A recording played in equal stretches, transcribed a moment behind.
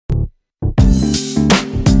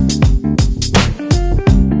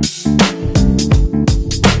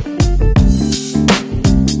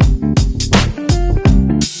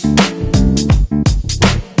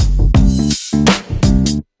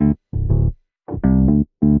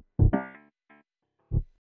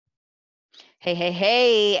Hey, hey,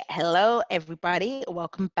 hey. Hello, everybody.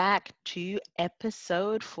 Welcome back to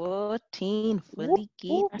episode 14. Whoop, Fully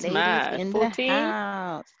geeked whoop. That's ladies mad. in the 14?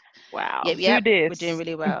 house. Wow. Yep, Let's do yep. We're doing this.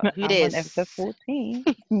 really well. Who I'm on dis? episode 14.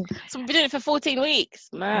 So we've been doing it for 14 weeks.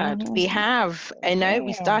 Mad. We Mhm. have. I know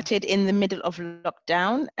we Damn. started in the middle of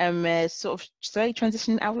lockdown and we're sort of slowly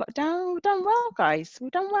transitioning out of lockdown. We've done well, guys.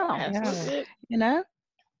 We've done well, Yeah, Yeah. you know?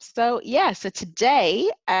 So, yeah, so today,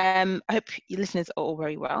 I hope your listeners are all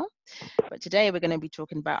very well. But today we're going to be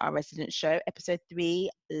talking about our resident show, episode 3,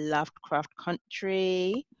 LoveCraft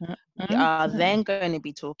Country. We are Mhm. then going to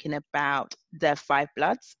be talking about the Five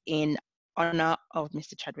Bloods in honor of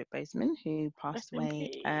Mr. Chadwick Boseman, who passed rest in away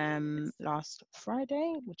peace. last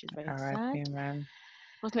Friday, which is very sad. R.I.P. man.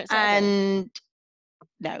 Wasn't it Saturday? And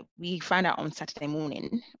no, we found out on Saturday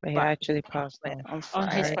morning, But he but he actually passed passed away on on On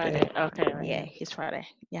his Friday. Friday. Friday. Okay, right. Yeah, his Friday.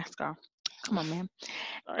 Yes, girl. Come on, man.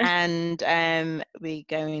 Sorry. And we're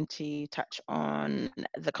going to touch on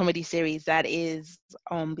the comedy series that is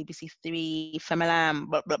on BBC Three, Femalam,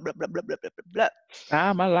 blah, blah, blah, blah, blah, blah, blah, blah.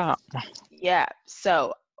 I'm a lot. Yeah,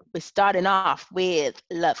 so we're starting off with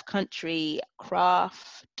Love Country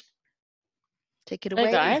Craft. Take it Hey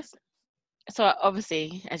away. guys. So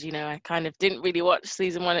obviously, as you know, I kind of didn't really watch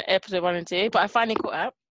season 1, episode 1 and 2, but I finally caught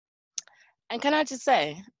up. And can I just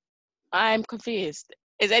say, I'm confused.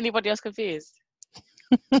 Is anybody else confused?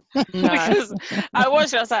 No. Because I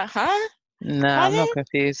watched it, I was like, huh? No, I'm Pardon? not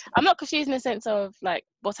confused. I'm not confused in the sense of like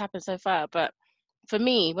what's happened so far, but for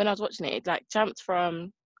me, when I was watching it, it like jumped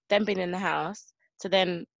from them being in the house to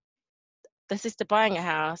then the sister buying a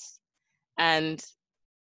house and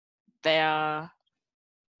they are,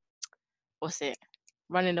 what's it,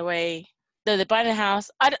 running away. No, they're buying a house.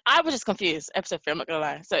 I was just confused, episode 3, I'm not gonna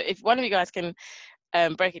lie. So if one of you guys can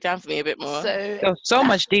break it down for me a bit more. So There's so that's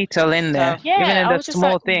much detail in there, tough. even Yeah, in I the was just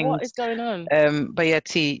like, small what is things. going on? But yeah,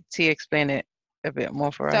 T, explain it a bit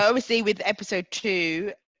more for So us. obviously with episode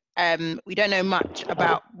 2, we don't know much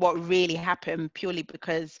about what really happened purely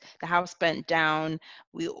because the house burnt down.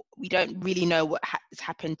 We don't really know what has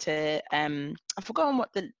happened to I've forgotten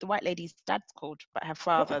what the white lady's dad's called, but her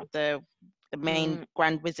father, the main Mm,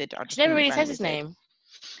 Grand Wizard. I'll she just call never him the really Grand says his Wizard. name.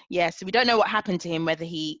 Yeah, so we don't know what happened to him, whether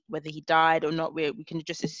he died or not. We can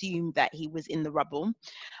just assume that he was in the rubble.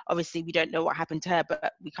 Obviously, we don't know what happened to her,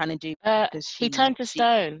 but we kind of do because He turned to she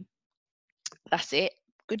stone. that's it.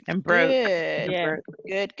 Good, And broke. good, And Yeah, broke.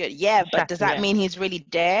 good. Yeah, but does Shattered. that yeah. mean he's really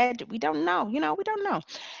dead? We don't know. We don't know.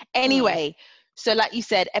 Hmm. Anyway, so like you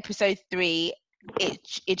said, episode 3,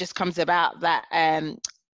 it just comes about that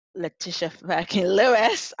Letitia fucking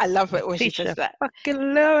Lewis. I love it when she says Tisha that.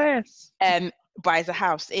 fucking Lewis. Buys a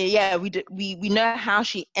house. Yeah, we know how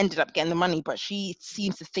she ended up getting the money, but she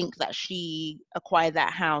seems to think that she acquired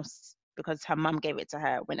that house because her mum gave it to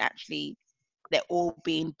her when actually they're all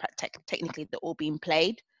being technically they're all being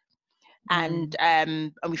played, and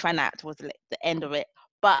we find out towards the end of it.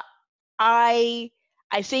 But I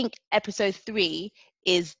I think episode 3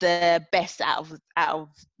 is the best out of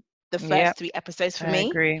the first Yep, 3 episodes for I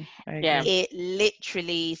me. agree. I Yeah. agree. It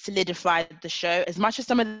literally solidified the show. As much as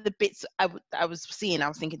some of the bits I was seeing, I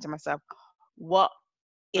was thinking to myself, what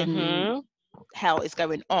in Mhm. hell is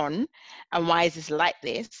going on, and why is this like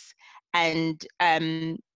this? And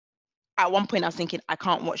at one point I was thinking I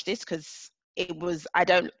can't watch this because it was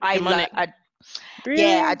Demonic.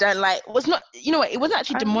 yeah, I Really? don't like, it was not, you know what, it wasn't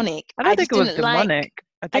actually I, demonic. I I don't think just it was didn't like, demonic.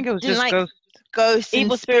 I I think it was didn't just like ghost. ghosts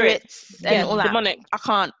and Evil spirits. spirits and Yeah, all that. demonic. I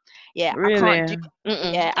can't, yeah, I can't do, Really?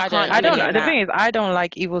 yeah, I I can't don't. I do don't. any of Mm-mm. The that. thing is, I don't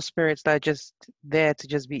like evil spirits that are just there to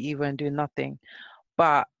just be evil and do nothing.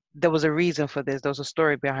 But there was a reason for this. There was a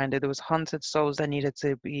story behind it. There was haunted souls that needed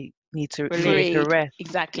to Free. Freed, rest,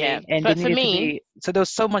 Yeah, exactly. and they but for needed to me, be. So there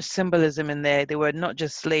was so much symbolism in there. They were not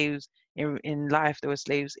just slaves in life. They were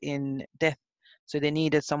slaves in death. So they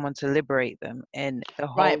needed someone to liberate them, and the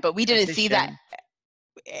Right, whole but we didn't see that transition.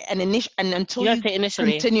 and until you don't you say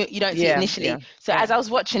initially. continue, you don't see it Yeah, yeah. initially. So Yeah. as I was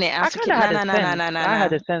watching it, I I was kind of thinking, had no, a no, no, no, sense. no, no, I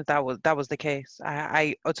had no. a sense that was the case.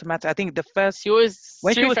 I automatically. I think the first She always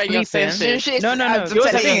when she was super in your sleeping. senses. No. I'm She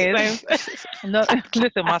always The has telling a thing you. is, sense. no.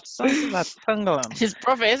 Listen, my senses are tingling. She's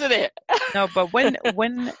prophet, isn't it? No, but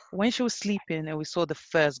when she was sleeping and we saw the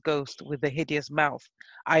first ghost with the hideous mouth,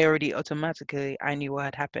 I already automatically I knew what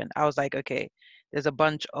had happened. I was like, okay, there's a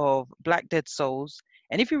bunch of black dead souls.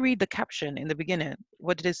 And if you read the caption in the beginning,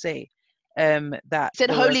 what did it say? That It said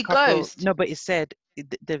there were a Holy couple. Ghost. No, but it said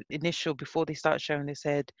the initial before they start showing. They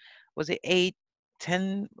said, was it 8,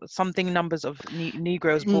 10 something numbers of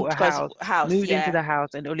Negroes bought a Because house, house, moved into yeah, the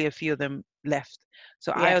house, and only a few of them left.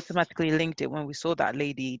 So I yes. automatically linked it when we saw that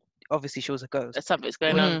lady obviously she was a ghost. something's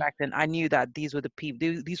going Watching on. Mhm. back then, I knew that these were the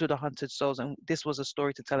people, these were the hunted souls, and this was a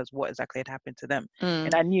story to tell us what exactly had happened to them.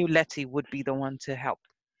 And Mm. I knew Letty would be the one to help.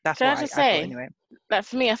 That's Can I what just I thought say, anyway. like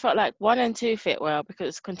for me, I felt like 1 and 2 fit well because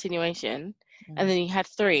it's continuation, and Mm. then you had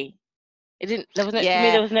 3. It didn't. There was no, for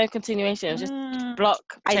me. Yeah. There was no continuation. It was just Mm,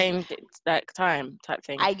 block, I change, like time type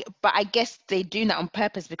thing. but I guess they're doing that on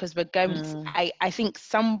purpose because we're going. mm, I think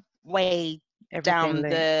some way everything down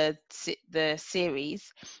linked. the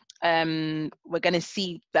series, we're going to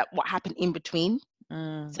see that what happened in between.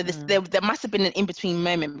 Mm, So mm, there must have been an in between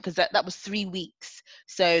moment because that was 3 weeks.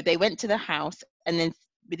 So they went to the house, and then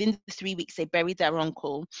within the 3 weeks they buried their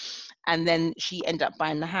uncle, and then she ended up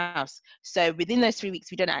buying the house. So within those 3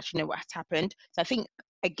 weeks we don't actually know what has happened. So I think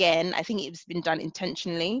it's been done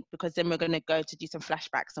intentionally because then we're going to go to do some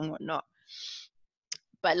flashbacks and whatnot.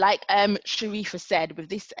 But like Sharifa said, with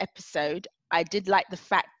this episode, I did like the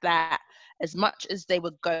fact that as much as they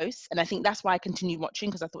were ghosts, and I think that's why I continued watching,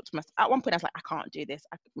 because I thought to myself, at one point I was like, I can't do this.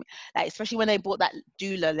 Like, especially when they brought that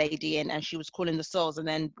doula lady in and she was calling the souls, and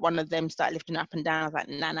then one of them started lifting up and down. I was like,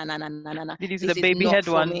 nah, nah, nah, nah, nah, nah, nah. Did you see the This is baby not head for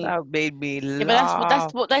one? me. That made me Yeah, but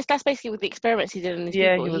laugh. that's basically with the experiments he did on these Yeah,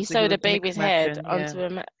 people. he He was sewed a mix baby's head matching. Yeah, onto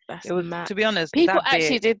a it that's was. mad. To be honest, People that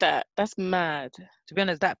actually bit. did that. That's mad. To be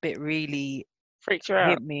honest, that bit really Freaked you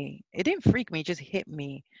hit out me. It didn't freak me, it just hit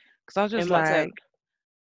me. Because I was just in what sense? like,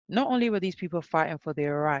 not only were these people fighting for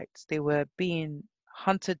their rights, they were being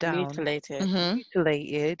hunted down, Mutilated. Mm-hmm.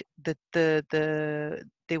 mutilated.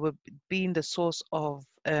 They were being the source of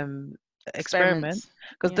experiments. Experiments.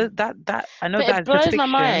 Because Yeah. that I know But that it is just blows my fiction,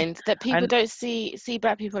 mind that people and don't see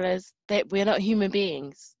black people as that we're not human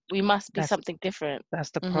beings. We must be that's something different.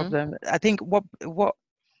 that's the Mm-hmm. problem. I think what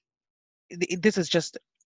this is just.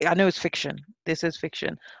 I know it's fiction. This is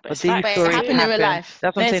fiction, But but it's these But facts it stories too. happened in real happen. life.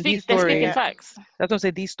 That's what I'm saying. These They're stories. speaking Yeah. facts. That's what I'm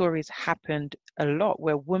saying. These stories happened a lot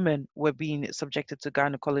where women were being subjected to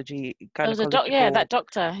There was gynecological that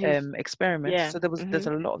doctor who experiments. yeah. So there's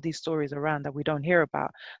a lot of these stories around that we don't hear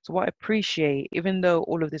about. So what I appreciate, even though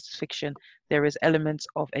all of this is fiction, there is elements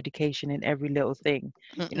of education in every little thing.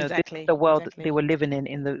 You know, this is Exactly. the world they Exactly. were living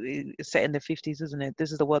in the set in the 50s, isn't it?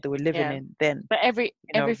 This is the world they were living Yeah. in then. But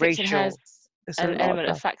You know, every fiction has racial. There's a an lot of element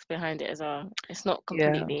of stuff. facts behind it as well. It's not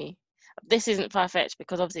Yeah. completely. This isn't far fetched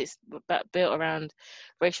because obviously it's built around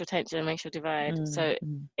racial tension and racial divide. Mm, So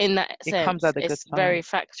mm. in that It comes sense, at a good it's time. very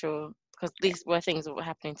factual because these were things that were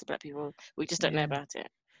happening to black people. We just don't know Yeah. about it.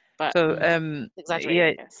 But So exaggerated,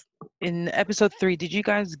 yeah, I guess. in episode 3, did you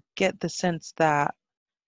guys get the sense that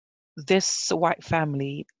this white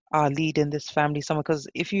family are leading this family somewhere? Because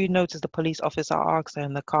if you notice, the police officer asks her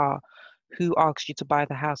in the car, "Who asked you to buy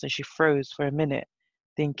the house?" And she froze for a minute,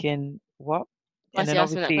 thinking, "What?" Why And is he then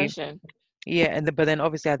asking that obviously, question? yeah, but then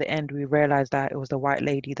obviously at the end we realized that it was the white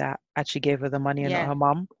lady that actually gave her the money and not Yeah. her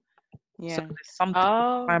mum. So Yeah. there's something with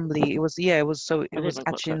the Oh, family. It was yeah, it was so I it didn't was even clock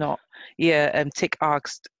actually that. not. Yeah, Tick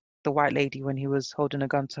asked the white lady when he was holding a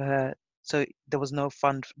gun to her. So there was no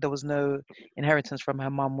fund, there was no inheritance from her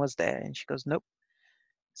mum, was there? And she goes, nope.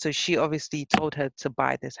 So she obviously told her to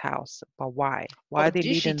buy this house, but why? Why Or are they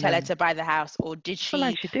did she leading tell her them? to buy the house, or did I feel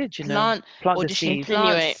like she she did, plant, plant or the did she seed,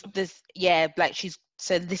 Insinuate. plant this? Yeah, like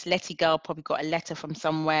so this Letty girl probably got a letter from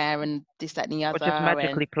somewhere, and this, that, and the or just other,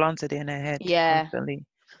 and magically planted it in her head yeah, constantly.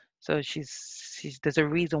 So she's there's a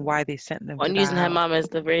reason why they sent them to And that using her house. mum as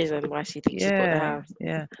the reason why she thinks she bought the Yeah, house.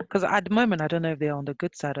 yeah. Because at the moment, I don't know if they're on the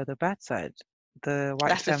good side or the bad side, the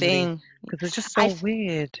white that's the family, thing. because it's just I so th-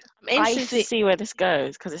 weird. I'm I interested to think see where this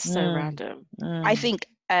goes because it's so Mm, random. I mm, think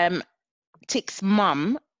Tick's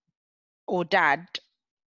mum or dad,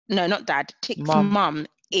 no, not dad, Tick's mom. mum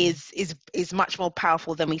Mm. is much more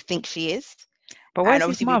powerful than we think she is, But and where's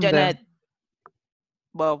his obviously we mom don't know. though?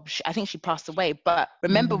 Well, I think she passed away. But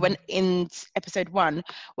remember Mm, when in episode 1,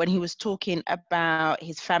 when he was talking about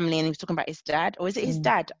his family and he was talking about his dad, or is it his mm,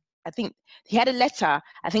 dad? I think he had a letter.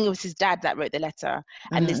 I think it was his dad that wrote the letter,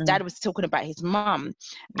 and mm, his mm. dad was talking about his mum.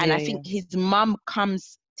 And Yeah, I yeah. think his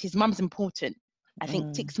mum's important. I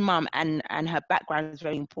think Mm, Tick's mum and her background is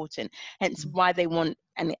very important. Hence mm. why they want,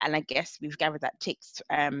 and I guess we've gathered that Tick's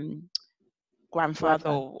grandfather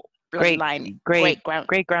Bloodline. or Great, bloodline, great, great grandfather,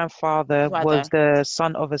 great grandfather was the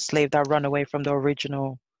son of a slave that ran away from the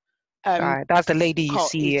original um guy. That's the lady you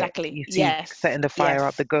cult, see. exactly. You see Yes, setting the fire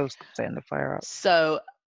up. yes. The ghost setting the fire up. So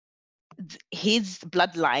his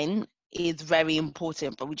bloodline is very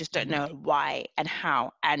important, but we just don't Mm, know why and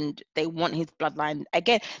how. And they want his bloodline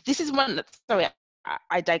again. This is one that, sorry,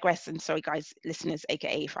 I digress, and sorry guys, listeners, aka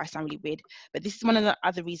if I sound really weird, but this is one of the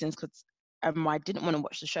other reasons because I didn't want to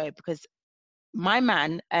watch the show, because my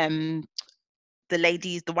man,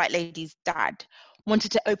 the white lady's dad,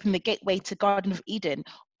 wanted to open the gateway to Garden of Eden.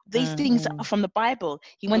 these things Mm-hmm. are from the Bible.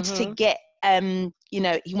 He wanted to Mhm. get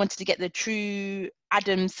he wanted to get the true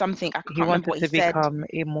Adam something. I He can't remember wanted what he to said. become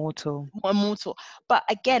immortal. Immortal. But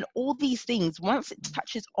again, all these things, once it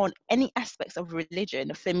touches on any aspects of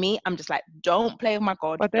religion, for me, I'm just like, don't play with my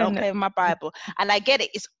God, But don't then, play with my Bible. And I get it,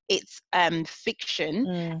 it's fiction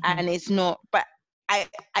mm-hmm. and it's not, but I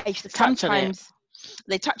Touch on it. sometimes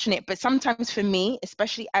they touch on it, but sometimes for me,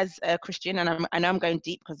 especially as a Christian, and I know I'm going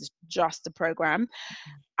deep because it's just a program,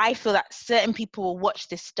 I feel that certain people will watch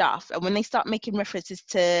this stuff, and when they start making references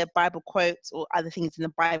to Bible quotes or other things in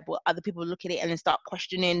the Bible, other people look at it and then start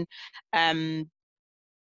questioning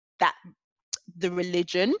that the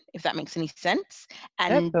religion, if that makes any sense.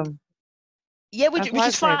 Let And them. yeah, That's which what I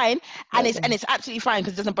is say. fine, and Let it's them. absolutely fine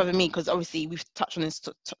because it doesn't bother me, because obviously we've touched on this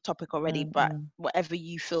topic already. But Mm-hmm. whatever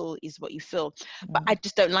you feel is what you feel. But Mm-hmm. I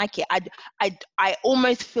just don't like it. I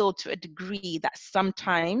almost feel to a degree that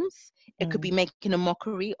sometimes it could be making a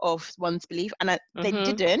mockery of one's belief, and they Mhm.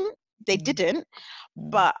 didn't. They Mm-hmm. didn't.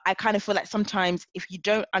 But I kind of feel like sometimes if you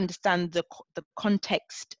don't understand the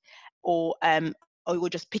context, or you're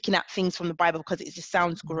just picking out things from the Bible because it just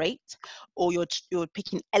sounds great, or you're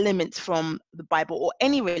picking elements from the Bible or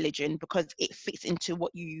any religion because it fits into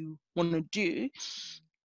what you want to do,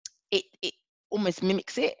 it almost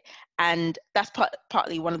mimics it. And that's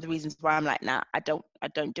partly one of the reasons why I'm like, nah, I don't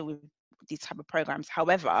deal with these type of programs.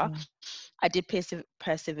 However, I did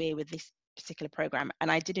persevere with this particular program,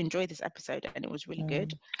 and I did enjoy this episode, and it was really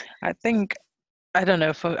good. I think, I don't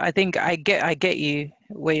know. I think I get you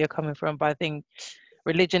where you're coming from, but I think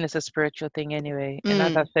religion is a spiritual thing anyway. And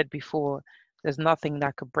as I said before, there's nothing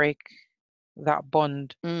that could break that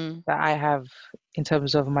bond that I have in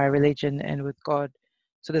terms of my religion and with God.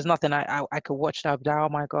 So there's nothing I could watch that, oh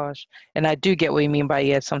my gosh. And I do get what you mean by,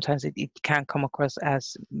 yeah, sometimes it can come across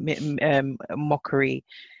as mockery.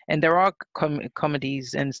 And there are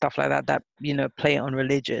comedies and stuff like that, play on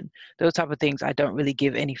religion. Those type of things I don't really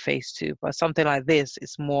give any face to. But something like this,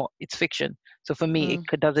 it's fiction. So for me,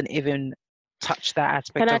 it doesn't even touch that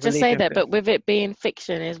aspect Can I of just say religion. that? But with it being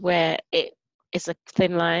fiction, is where it's a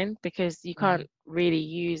thin line, because you can't really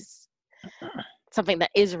use something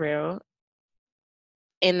that is real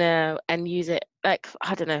and use it, like,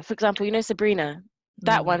 I don't know. For example, Sabrina.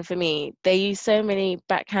 That one, for me, they use so many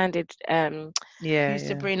backhanded Yeah, Who's yeah.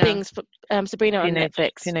 Sabrina? things. Sabrina on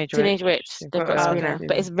Netflix, Teenage Teenage Witch. Witch. They've They've got got Okay. Sabrina,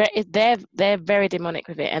 but they're very demonic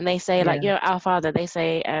with it, and they say, like, yeah. Our Father. They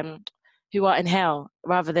say who art in hell,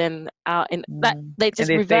 rather than out in that. They And just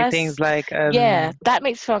they say things reverse. like Yeah, that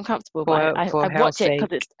makes me feel uncomfortable. But for I hell's watch it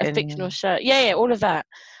because sake, it's a fictional and show. Yeah, all of that.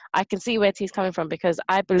 I can see where T's coming from, because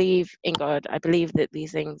I believe in God. I believe that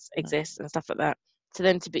these things exist and stuff like that. So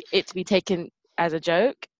then to be taken as a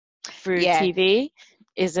joke through Yeah. TV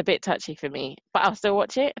is a bit touchy for me. But I'll still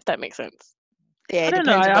watch it, if that makes sense. Yeah, I it don't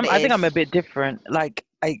know. depends on what it I think is. I'm a bit different. Like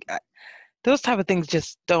I those type of things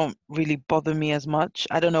just don't really bother me as much.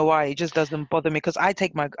 I don't know why. It just doesn't bother me because I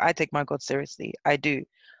take my God seriously. I do.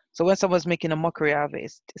 So when someone's making a mockery out of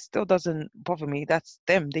it, it still doesn't bother me. That's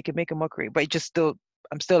them. They can make a mockery, but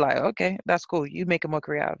I'm still like, okay, that's cool. You make a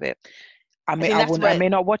mockery out of it. I think that's I what may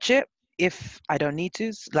not watch it if I don't need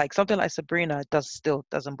to. Like something like Sabrina still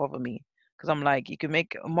doesn't bother me because I'm like, you can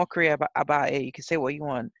make a mockery about it. You can say what you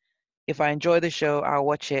want. If I enjoy the show, I'll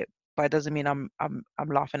watch it, but it doesn't mean I'm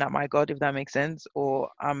laughing at my God, if that makes sense, or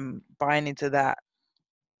I'm buying into that.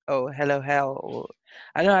 Oh, hello hell, or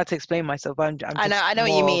I don't know how to explain myself. I'm just I know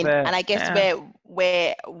what you more of mean, a and I guess yeah.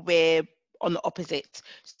 we're on the opposite.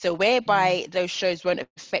 So whereby those shows won't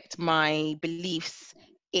affect my beliefs,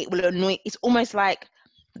 it will annoy. It's almost like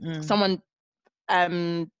Mm. someone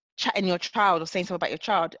chatting your child or saying something about your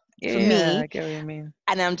child. For Yeah, me, I get what you mean.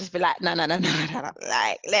 and I'm just be like, no,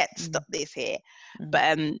 like let's Mm. stop this here. Mm.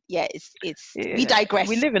 But it's we Yeah,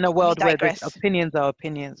 we digress. live in a We world where the digress. opinions are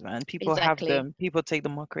opinions, man. People have Exactly. them. People take the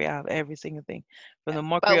mockery out of every single thing, from the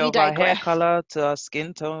mockery But we of our hair digress. color to our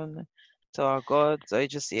skin tone to our God. So it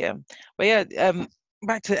just yeah. But yeah,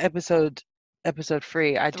 back to episode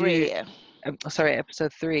 3. Three. Sorry,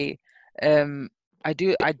 episode 3. Um, I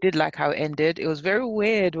did like how it ended. It was very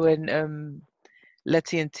weird when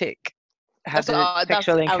Letty and Tick had the That's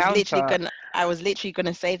sexual encounter. I was literally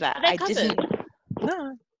gonna say that. Are they I didn't. cousins?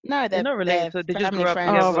 No, No, they're not related. they're So they just family grew up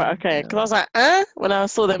friends. Oh, together. right, okay. Because I Yeah. was like, when I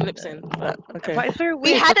saw them lip sync. But okay. But it's very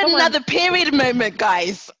We weird had because someone. another period moment,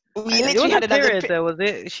 guys. We It literally wasn't had a another. period though, was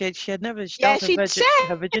it? She had never. That Yeah, was she her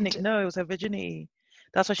said. virginity. No, it was her virginity.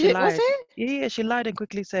 That's why she Did it? Was lied. it? Yeah, yeah, she lied and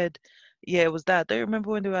quickly said, "Yeah, it was that." Don't you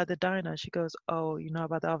remember when they were at the diner? She goes, "Oh, you know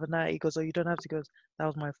about the other night?" He goes, "Oh, you don't have to." He goes, "That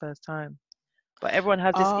was my first time." But everyone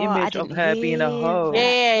has this Oh, I image of didn't her being a hear hoe. Yeah,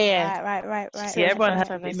 that. yeah, yeah. Right. She Yeah, said it was the everyone first has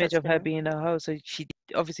time this they image slept of her together. being a hoe, so she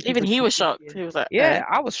obviously Even people he keep was shocked. thinking. He was like, Yeah,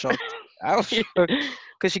 I was shocked. I was shocked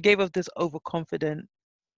because she gave us this overconfident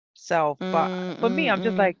self. But for me, I'm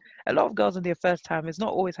just like, a lot of girls on their first time, it's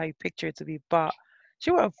not always how you picture it to be, but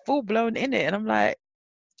she went full blown in it, and I'm like,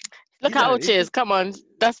 look how old she it's is. just, Come on,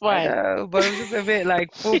 that's I why. know, but it was just a bit like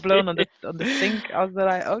full blown on the sink. I was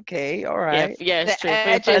like, okay, all Yeah, right. yeah, it's The true. For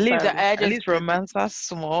your At first urges, least, the time. at urges. least romance us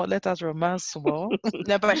small. Let us romance small.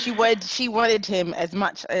 No, but she wanted him as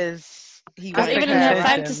much as he Because That's wanted even sexual in her her,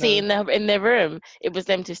 right? tension, fantasy though. in their room, it was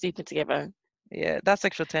them two sleeping together. Yeah, that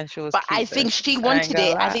sexual tension was But I cute, though. think she I ain't wanted gonna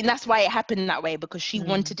it. I lie. think that's why it happened that way, because she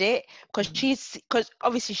Mm, wanted it. mm. Because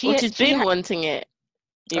obviously Or she's been wanting it,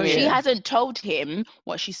 you Oh she mean? yeah. hasn't told him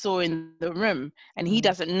what she saw in the room, and he Mm,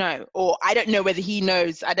 doesn't know, or I don't know whether he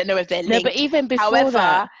knows. I don't know if they're No, but linked. even before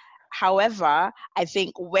that, However, I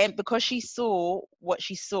think because she saw what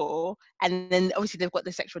she saw, and then obviously they've got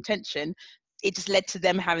the sexual tension, it just led to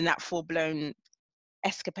them having that full blown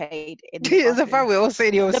escapade in the it's the fact bathroom. we're all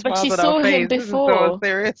saying with no, but she smiles on our saw him face. This is so before.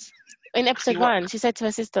 serious. In She episode what? 1, she said to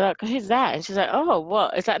her sister, like, who's that? And she's like, oh,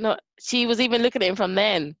 what? Is that not? She was even looking at him from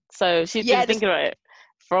then. So she's been Yeah, just thinking about it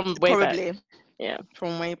from way back. probably Yeah.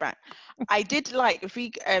 from way back. I did like if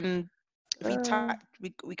we Uh,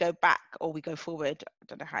 we go back or we go forward. I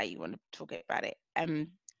don't know how you want to talk about it.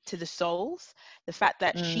 To the souls, the fact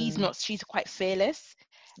that mm, she's quite fearless.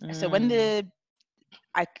 So when mm.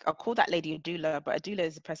 I'll call that lady a doula, but a doula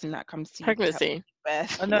is a person that comes to you to help you Pregnancy. give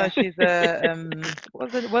birth. Oh no, Yeah, she's a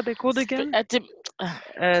what they called again?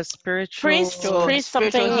 A Priest, spiritual. priest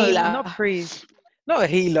spiritual something. No, healer, not priest. Not a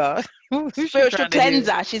healer. Who's she spiritual trying to heal?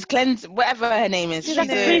 cleanser. She's cleansed whatever her name is. She's like Isn't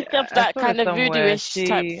a She's a it? priest of I that saw it kind of somewhere. voodoo-ish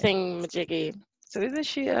type She. thing, majiggy. So isn't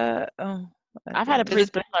she oh I I've don't had a know. is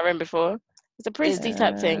priest in my room before. It's a is priesty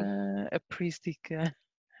type thing. A priesty.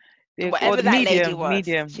 Yeah, or whatever that lady medium, was.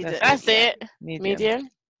 medium. She's a That's it. That's yeah. it. Medium. Medium.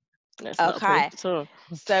 That's not a priest Okay. at all.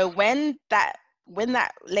 So when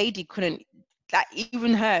that lady couldn't, that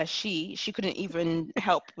even her, she couldn't even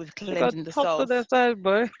help with She got cleansing the tossed to souls. the side,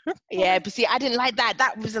 boy. Yeah, but see, I didn't like that.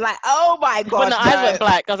 That was like, oh my When gosh, the eyes no, went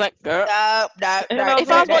black, I was like, girl. no, no, And no, I was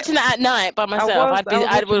If I no, was like, no. watching it at night by I myself, was I was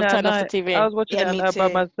I would watching it have at turned off the night. I TV. was watching Yeah, it at me night by too.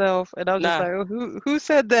 myself, and I was just Nah. like, oh, who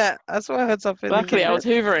said that? I swear I heard something in Luckily, I the was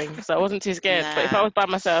hoovering, so I wasn't too scared. But if I Nah, was by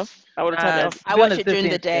myself, I would have turned it off. to I be watch honest, it this during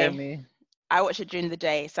the didn't scare day. me. I watch it during the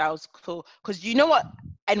day, so I was cool. Because you know what?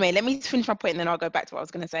 Anyway, let me finish my point, and then I'll go back to what I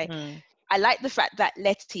was gonna say. Mm, I like the fact that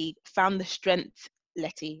Letty found the strength.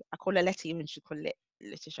 Letty, I call her Letty when she call it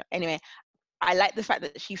Letitia. Anyway, I like the fact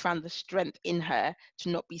that she found the strength in her to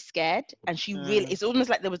not be scared, and she really. mm, It's almost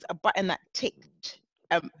like there was a button that ticked,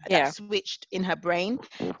 that Yeah. switched in her brain.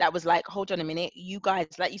 That was like, hold on a minute, you guys,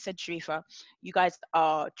 like you said, Sharifa, you guys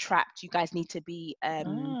are trapped. You guys need to be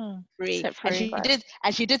mm, free. Set And free. she did,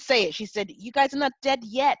 and she did say it. She said, "You guys are not dead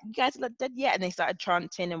yet. You guys are not dead yet." And they started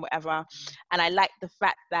chanting and whatever. And I like the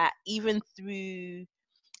fact that even through,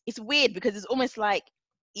 it's weird because it's almost like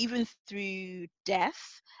even through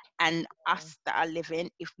death and us that are living,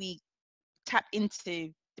 if we tap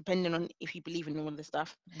into, depending on if you believe in all the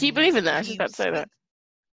stuff, Do you mm. believe in that? I if was just you about to say speak, that.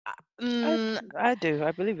 I mm, I do.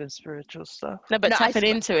 I believe in spiritual stuff. No, but no, tapping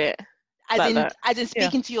into it like that. as in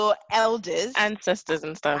Yeah, speaking to your elders, Ancestors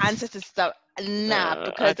and stuff. ancestors stuff. Nah,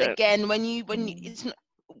 I because don't. again, when you, mm. it's not,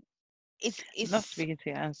 Not it's speaking to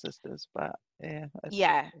your ancestors, but yeah,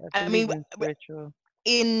 yeah. I I believe mean, in spiritual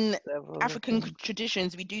in level of African things.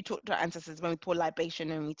 traditions, we do talk to our ancestors when we pour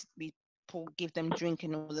libation, and we pour, give them drink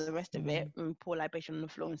and all the rest of it, Mm, and we pour libation on the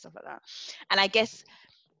floor and stuff like that. And I guess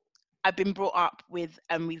I've been brought up with,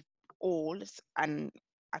 and we've all, and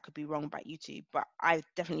I could be wrong about you two, but I've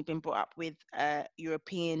definitely been brought up with a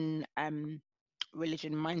European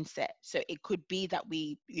religion mindset. So it could be that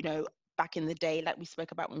we, back in the day, like we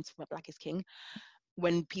spoke about when we spoke about Black is King,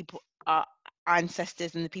 when people, our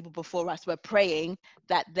ancestors and the people before us were praying,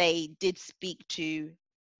 that they did speak to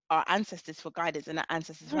our ancestors for guidance and our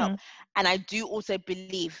ancestors for help. mm, And I do also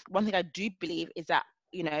believe, one thing I do believe is that,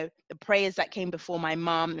 the prayers that came before my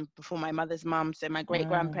mom and before my mother's mom, so my great mm,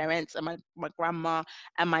 grandparents and my grandma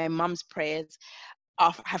and my mom's prayers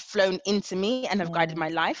have flown into me and have guided mm. my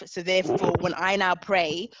life. So therefore, when I now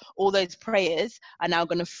pray, all those prayers are now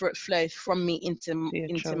going to flow from me To your into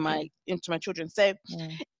children. my children. So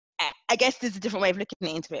Mm, I guess there's a different way of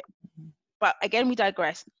looking into it. mm, But again, we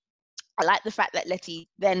digress. I like the fact that Letty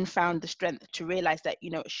then found the strength to realize that,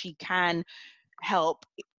 she can help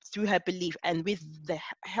through her belief and with the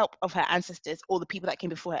help of her ancestors, all the people that came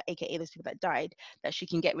before her, aka those people that died, that she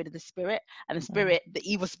can get rid of the spirit. And the spirit, the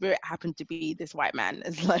evil spirit, happened to be this white man.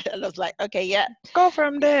 It's like, I was like, okay, yeah, Go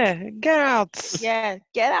from there. Get out. yeah,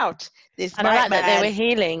 get out. This And I white like that they man. were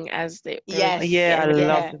healing as they were Yes, Yeah, I getting rid of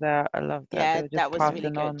loved her. that. I loved that. They yeah, were just that was really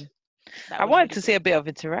passing good. on. That I was wanted really to see a good. bit of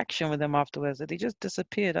interaction with them afterwards. They just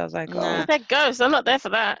disappeared. I was like, Nah, oh, They're ghosts. I'm not there for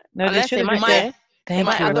that. no, they Unless should they have might just my said, do. They thank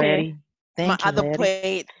my might you, other appear. lady. my Thank you, other lady.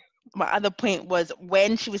 point my other point was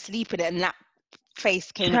when she was sleeping and that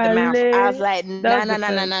face came with the mouth. I was Charlie. like, That nah, was nah, the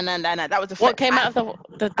nah, nah, first. nah, nah, nah, nah. That was the What came out of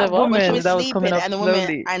the That what? when she woman was that was coming sleeping up and the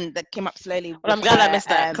woman slowly. and that came up slowly Well, with I'm glad I her missed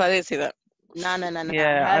that because I didn't see that. no, no, no, no, no.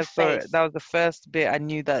 Yeah, Her I saw it. face. That was the first bit I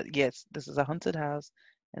knew that, yes, this is a haunted house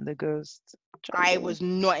and the ghost. I Charlie. was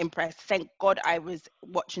not impressed. Thank God I was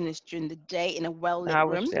watching this during the day in a well lit I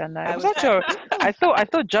room. watched it at night. It I was was like, actually, I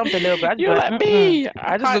thought jumped a little bit. I just You're went, like mm-mm. me.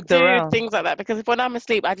 I I just can't looked do around. things like that because if when I'm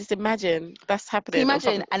asleep, I just imagine that's can you happening or imagine?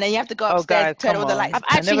 something. And then you have to go Oh, upstairs, guys, turn come all the on. lights. I've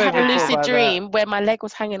I actually never had a even thought lucid about that. dream where my leg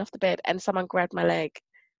was hanging off the bed and someone grabbed my leg.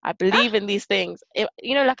 I believe in these things.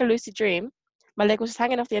 You know, like a lucid dream. My leg was just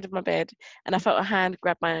hanging off the edge of my bed and I felt a hand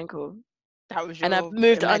grab my ankle. That was And I your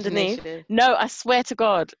moved underneath. imagination. No, I swear to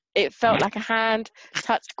God, it felt like a hand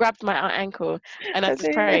touched, grabbed my ankle, and I I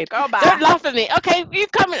just think, prayed. Go Don't back. laugh at me. Okay, you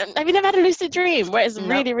come. Have you never had a lucid dream where it's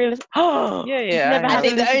Nope. really, really? Oh, yeah, you've yeah, never I I had have. a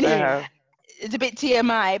think the lucid I only dream have. it's a bit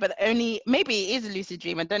TMI, but the only maybe it is a lucid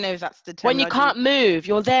dream. I don't know if that's the when you terminology. can't move.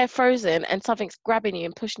 You're there frozen, and something's grabbing you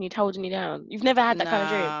and pushing you, holding you down. You've never had that kind of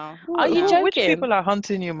dream. No, Are you no, Which joking? people are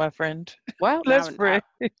hunting you, my friend? Well, Let's no. pray.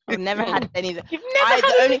 I've never had any of that. you've never had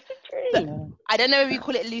The a only lucid the, dream. No. I don't know if you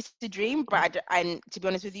call it lucid dream, but and to be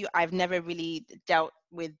honest with you, I've never really dealt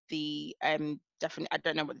with the I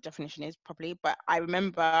don't know what the definition is properly, but I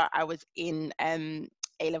remember I was in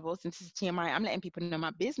A levels. Since this is TMI, I'm letting people know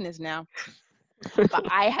my business now. But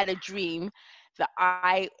I had a dream that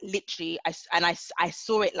I literally I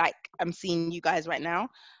saw it like I'm seeing you guys right now.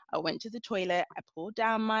 I went to the toilet, I pulled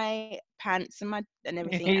down my pants and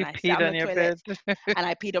everything, and You I sat peed on on the your toilet bed. and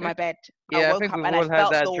I peed on my bed. I Yeah, I woke think up we've and I all had felt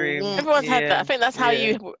that the dream. warmth. Everyone's had that. Yeah, I think that's how yeah,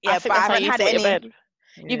 you. I Yeah, think but I that's how haven't you had thought your any. bed.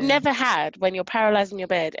 You've yeah. never had when you're paralyzed in your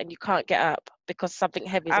bed and you can't get up because something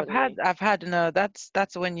heavy's on you. I've had no. That's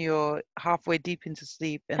when you're halfway deep into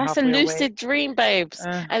sleep and That's a halfway awake. lucid dream, babes.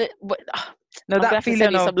 Uh, And no, I'm gonna that have to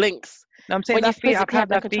send feeling you of. some links No, I'm saying when you that feel. I've physically had have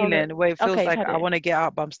no that control of. feeling where it feels Okay, you've like had I it. want to get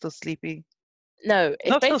up, but I'm still sleepy. No,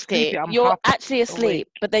 it's Not still sleepy. basically I'm you're half actually awake. asleep,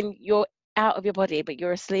 but then you're out of your body, but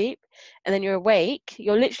you're asleep, and then you're awake.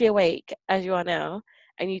 You're literally awake as you are now,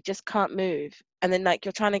 and you just can't move. And then like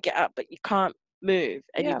you're trying to get up, but you can't move,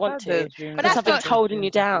 and you Yeah, I've want had to, those dreams. But but I've that's had not. something's those holding you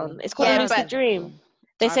dreams before. down. It's called a Yeah, Yeah, I've had lucid but those dream. before.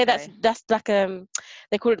 They say that's okay. that's like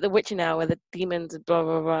they call it the witching hour where the demons blah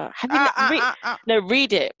blah blah. Have you Ah ah read? ah ah. No,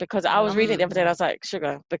 read it because I was reading it the other day and I was like,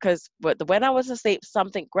 sugar, because when I was asleep,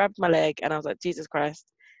 something grabbed my leg and I was like, Jesus Christ,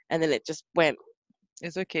 and then it just went.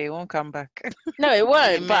 It's okay. It won't come back. No, it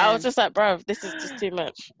won't. But I was Amen. just like, bro, this is just too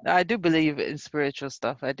much. I do believe in spiritual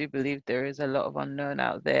stuff. I do believe there is a lot of unknown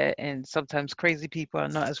out there, and sometimes crazy people are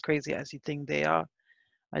not as crazy as you think they are.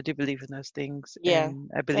 I do believe in those things, Yeah, and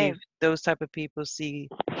I believe same. those type of people see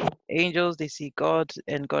angels, they see God,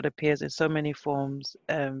 and God appears in so many forms,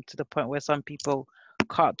 to the point where some people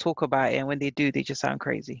can't talk about it, and when they do, they just sound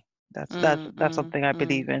crazy. That's something I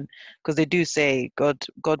believe in, because they do say God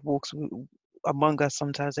walks among us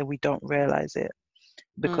sometimes, and we don't realize it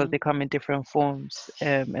because Mm. they come in different forms.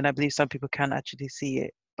 And I believe some people can actually see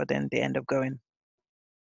it, but then they end up going,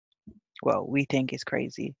 well, we think it's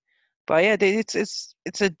crazy. But yeah,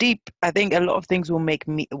 it's a deep. I think a lot of things will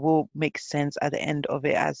make sense at the end of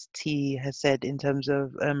it, as T has said in terms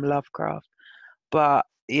of Lovecraft. But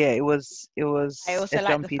yeah, it was I a also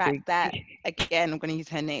like the jumpy thing. fact that, again, I'm going to use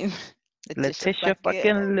her name, Letitia Letitia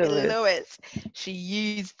fucking fucking Lewis. Lewis. She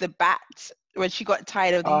used the bat when she got tired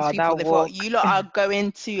of these Oh, people. that They thought, walk. you lot are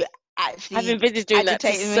going to I've actually envisaged doing that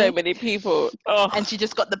to agitate so me. many people. Oh, And she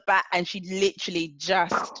just got the bat and she literally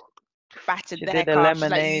just battered She their did a car. She's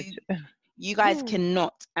like, lemonade. you guys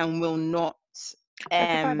cannot and will not.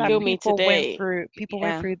 It's the fact that feel me today. people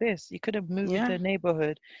went Yeah, through this. You could have moved into yeah. a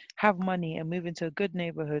neighborhood, have money, and move into a good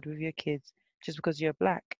neighborhood with your kids just because you're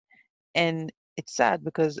black. And it's sad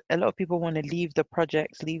because a lot of people want to leave the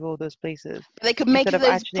projects, leave all those places, They could make instead of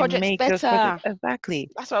those actually projects make those projects. better.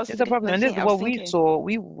 Exactly. That's what I was It's a problem. And this is I was what we thinking. saw.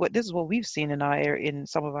 This is what we've seen in our area, in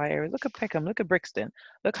some of our areas. Look at Peckham, look at Brixton,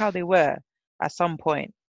 look how they were at some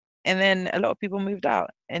point. And then a lot of people moved out,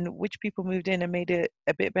 and which people moved in and made it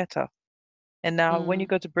a bit better. And now when you Mm,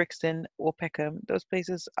 go to Brixton or Peckham, those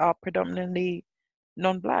places are predominantly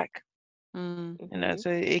non-black. You know, so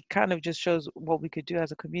it kind of just shows what we could do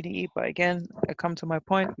as a community. But again, I come to my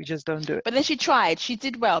point, we just don't do it. But then she tried. She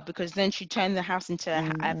did well because then she turned the house into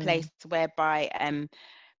a place whereby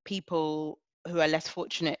people who are less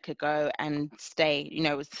fortunate could go and stay. You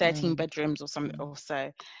know, it was 13 bedrooms or something or so.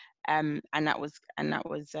 And that was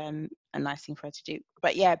a nice thing for her to do.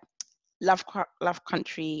 But yeah, LoveCraft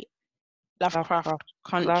Country,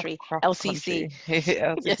 LCC.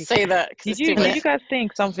 LCC. Just say that because it's too Did much. you guys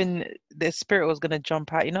think something, the spirit was gonna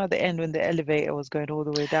jump out? You know, at the end when the elevator was going all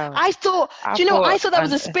the way down. I thought that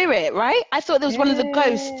was a spirit, right? I thought there was one of the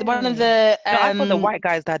ghosts, one of the. No, I thought the white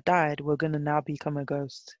guys that died were gonna now become a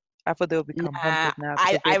ghost. I thought they'll become haunted now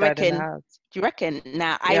because they died in the house. Do you reckon?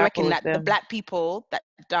 Now I Yeah, I reckon thought that it was the them. black people that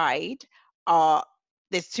died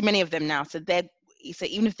there's too many of them now, so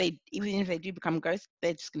even if they do become ghosts,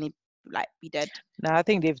 they're just gonna like be dead. No, I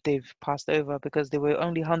think they've passed over because they were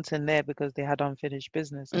only hunting there because they had unfinished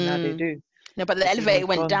business, and now they do. No, but the elevator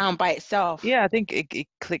went down by itself. Yeah, I think it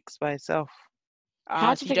clicks by itself.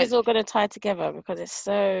 How do you think it's all going to tie together? Because it's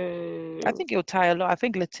so. I think it'll tie a lot. I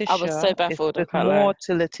think Letitia. I was so baffled. There's more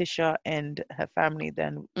to Letitia and her family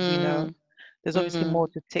than we know. There's obviously more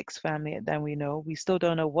to Tick's family than we know. We still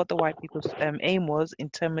don't know what the white people's aim was in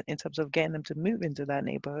terms of getting them to move into that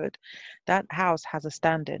neighborhood. That house has a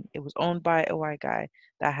stand-in. It was owned by a white guy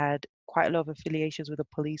that had quite a lot of affiliations with the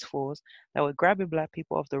police force that were grabbing black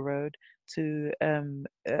people off the road to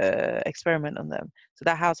experiment on them. So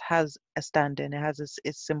that house has a stand-in.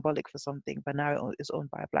 It's symbolic for something, but now it's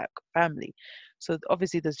owned by a black family. So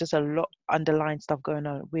obviously there's just a lot underlying stuff going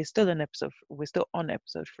on. We're still on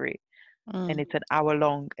episode 3. And it's an hour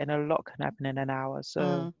long, and a lot can happen in an hour.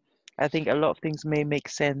 So I think a lot of things may make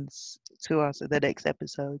sense to us in the next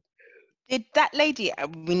episode. Did that lady?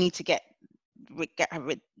 We need to get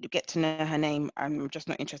to know her name. I'm just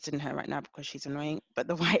not interested in her right now because she's annoying. But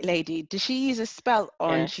the white lady, did she use a spell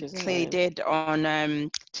on? Yeah, she clearly did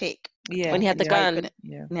on Tick. Yeah, when he had the gun.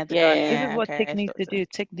 Yeah. This is what Tick needs to do.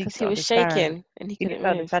 Tick needs to understand. Because he was shaking and he couldn't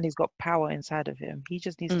move. He's got power inside of him. He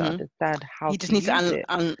just needs to understand how to use it. He just needs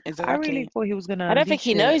to exactly. I really thought he was gonna. I don't think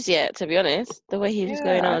he knows yet, to be honest. The way he was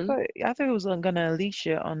going on. I thought he was gonna unleash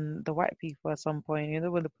it on the white people at some point. You know,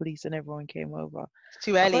 when the police and everyone came over.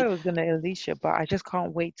 Too early. I thought he was gonna unleash it, but I just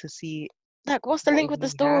can't wait to see. Like, what's the link with the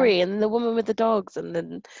story and the woman with the dogs and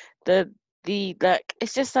then the like?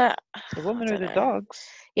 It's just that the woman with the dogs.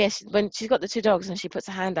 Yes, when she's got the 2 dogs and she puts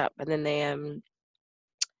her hand up and then they when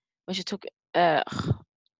she took in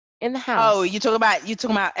the house. Oh, you're talking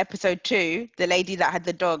about episode 2, the lady that had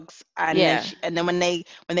the dogs, and then when they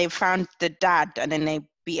found the dad and then they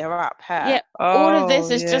beat her up. Yeah, all of this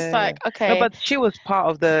is just like okay. No, but she was part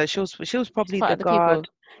of the. She was probably the guard.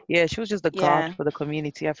 Yeah, she was just the guard for the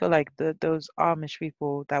community. I feel like those Amish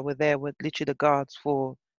people that were there were literally the guards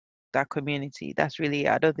for that community. That's really.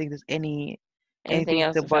 I don't think there's anything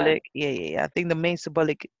else symbolic. Yeah. I think the main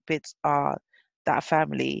symbolic bits are that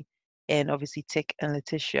family and obviously Tick and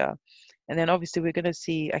Letitia. And then obviously we're gonna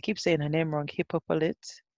see, I keep saying her name wrong, Hippopolit.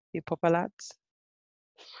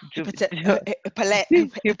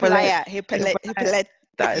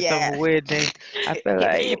 That is some weird name. I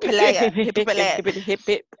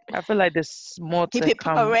feel like there's more to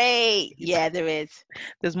come. Yeah, there is.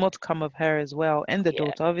 There's more to come of her as well, and the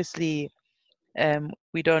daughter. Obviously,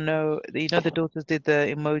 we don't know. You know, the daughters did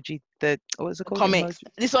the emoji. What was it called? Comics.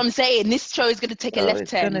 This is what I'm saying. This show is going to take a left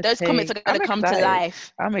turn. Those comments are going to come to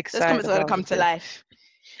life. I'm excited. Those comments are going to come to life.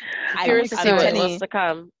 I'm curious to see what wants to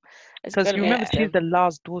come. Because you remember, she's the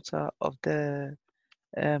last daughter of the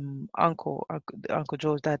Uncle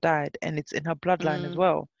George that died, and it's in her bloodline as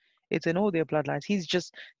well. It's in all their bloodlines.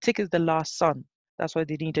 Tick is the last son. That's why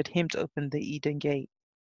they needed him to open the Eden Gate.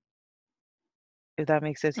 If that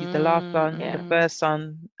makes sense. He's the last son. The first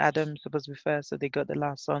son, Adam's supposed to be first, so they got the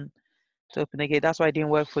last son to open the gate. That's why it didn't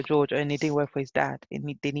work for George, and it didn't work for his dad.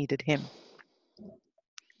 They needed him.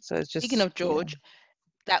 So it's just. Speaking of George,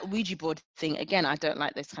 that Ouija board thing again. I don't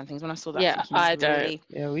like those kind of things. When I saw that, I don't.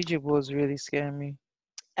 Yeah, Ouija boards really scare me.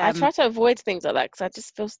 I try to avoid things like that because I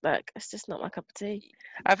just feel like it's just not my cup of tea.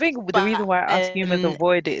 I think the reason why us humans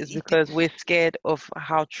avoid it is because we're scared of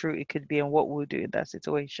how true it could be and what we'll do in that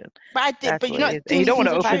situation. But you know, you don't want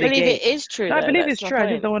to open the gate. I believe it is true. No, I believe it's true. I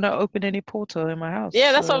just don't want to open any portal in my house.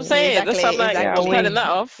 Yeah, that's what I'm saying. Exactly, that's what I'm like. I'm turning that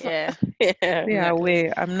off. Yeah,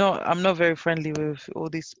 exactly. I'm not very friendly with all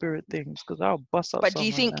these spirit things because I'll bust up. But do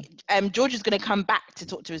you think George is going to come back to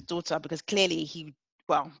talk to his daughter because clearly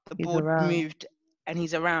the board moved. And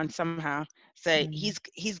he's around somehow, so he's.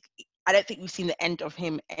 I don't think we've seen the end of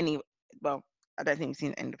him I don't think we've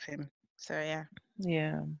seen the end of him. So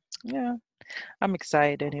yeah. I'm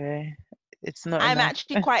excited anyway. It's not I'm enough.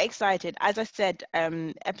 actually quite excited. As I said,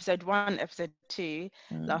 episode 1, episode 2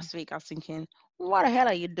 Mm. last week, I was thinking, what the hell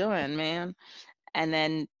are you doing, man? And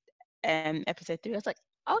then episode 3, I was like,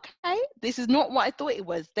 okay, this is not what I thought it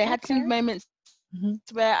was. They had some Okay. moments Hmm.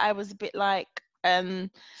 where I was a bit like, I'm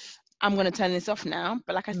going to turn this off now.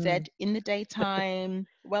 But like I Mm. said, in the daytime,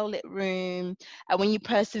 well lit room, and when you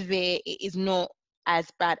persevere, it is not as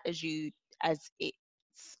bad as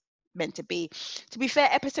it's meant to be. To be fair,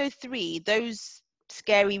 episode 3, those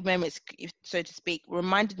scary moments, so to speak,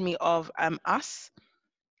 reminded me of Us.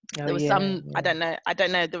 Oh There was yeah, some, yeah. I don't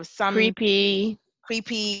know, there was some Creepy.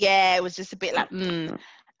 creepy, yeah, it was just a bit like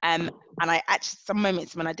and I actually, some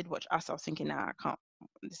moments when I did watch Us, I was thinking, nah, I can't,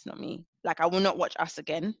 this is not me. Like, I will not watch Us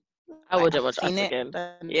again. I Like, wouldn't I've watch seen Us it, again.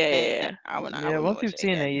 done Yeah, yeah, it. yeah. I Yeah, will not once watch you've it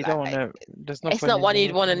seen it, again. you don't want Like, to. There's no It's point not in one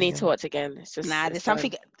you'd watching want to it need to again. watch again. It's just, nah, it's there's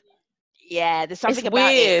done. something, yeah, there's It's something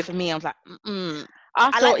about it weird. for me. I was like,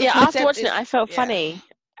 I After, like the yeah, after concept. watching it, It's, I felt yeah, funny,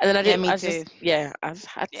 and then I yeah, didn't. me I too. just, yeah, I just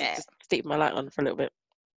had to Yeah. just keep my light on for a little bit.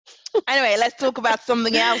 Anyway, let's talk about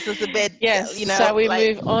something else that's a bit, Yes. Shall we like,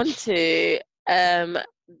 move on to um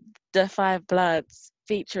the Five Bloods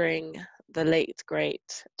featuring the late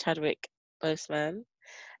great Chadwick Boseman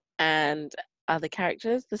and other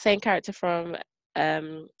characters? The same character from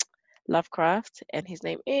um Lovecraft, and his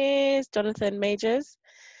name is Jonathan Majors.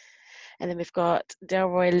 And then we've got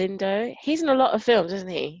Delroy Lindo. He's in a lot of films, isn't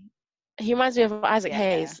he? He reminds me of Isaac yeah.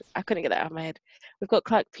 Hayes. I couldn't get that out of my head. We've got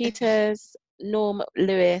Clark Peters, Norm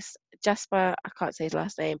Lewis, Jasper. I can't say his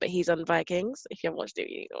last name, but he's on Vikings. If you haven't watched it,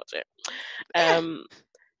 you need to watch it. Yeah.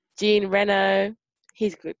 Jean Reno.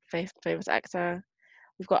 He's a good famous actor.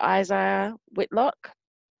 We've got Isaiah Whitlock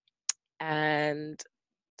and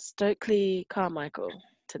Stokely Carmichael,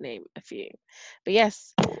 to name a few. But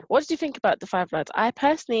yes, what did you think about the Five Bloods?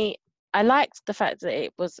 I liked the fact that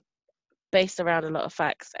it was based around a lot of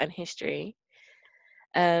facts and history.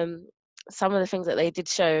 Some of the things that they did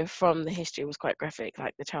show from the history was quite graphic,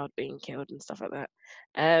 like the child being killed and stuff like that.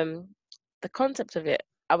 The concept of it,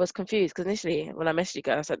 I was confused because initially when I messaged you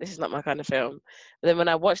guys, I was like, this is not my kind of film. But then when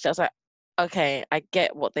I watched it, I was like, okay, I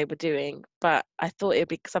get what they were doing, but I thought it'd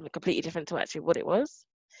be something completely different to actually what it was.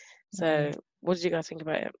 So, what did you guys think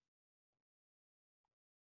about it?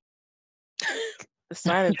 The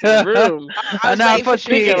silence in the room. I I was know. I waiting for thought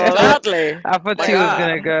T Speaking she. to go. loudly. I thought My she was God.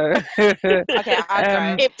 gonna go. Okay, I'll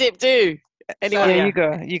go. Ip dip do. So, Yeah, Anyone? you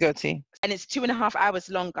go. You go, T. and it's 2.5 hours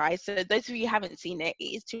long, guys. So those of you who haven't seen it, it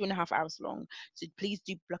is 2.5 hours long. So please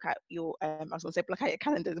do block out your I was gonna say block out your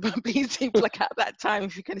calendars, but please do block out that time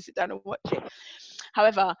if you're gonna sit down and watch it.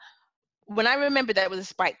 However, when I remember that it was a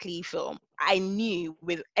Spike Lee film, I knew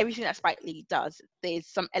with everything that Spike Lee does, there's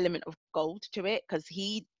some element of gold to it because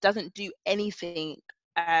he doesn't do anything.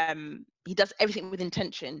 He does everything with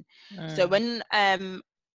intention. So Mm. when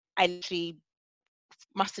I literally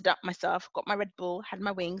mustered up myself, got my Red Bull, had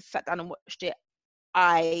my wings, sat down and watched it,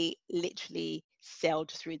 I literally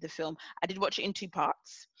sailed through the film. I did watch it in 2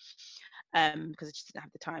 parts because I just didn't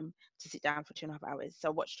have the time to sit down for 2.5 hours. So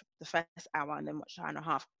I watched the first hour and then watched an hour and a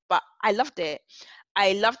half. But I loved it.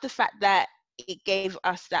 I loved the fact that it gave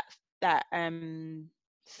us that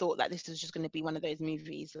thought that this was just going to be one of those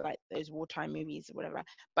movies, like those wartime movies or whatever.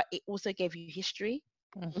 But it also gave you history,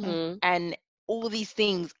 Mhm. Mm-hmm. and all these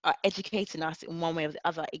things are educating us in one way or the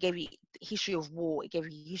other. It gave you the history of war. It gave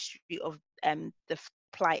you history of the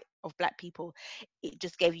plight of Black people. It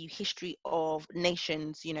just gave you history of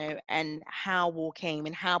nations, and how war came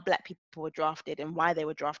and how Black people were drafted and why they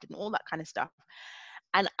were drafted and all that kind of stuff.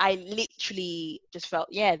 And I literally just felt,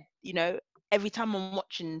 yeah, every time I'm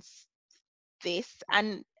watching this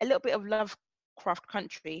and a little bit of Lovecraft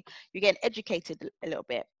Country, you're getting educated a little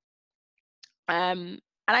bit. And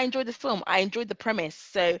I enjoyed the film. I enjoyed the premise.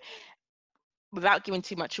 So without giving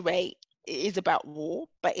too much away, it is about war,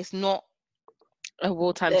 but it's not A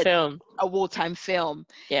wartime film. a wartime film.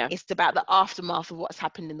 Yeah. It's about the aftermath of what's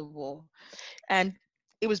happened in the war. And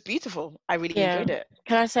it was beautiful. I really Yeah. enjoyed it.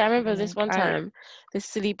 Can I say, I remember this one I. time, this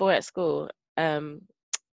silly boy at school,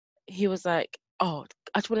 he was like, oh,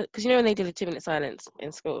 I just want to, because when they did a 2-minute silence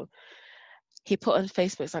in school, he put on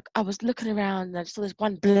Facebook, it's like, I was looking around and I just saw this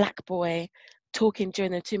one Black boy talking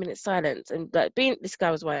during the 2-minute silence, and like this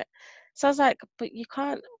guy was white. So I was like, but you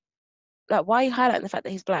can't, like, why are you highlighting the fact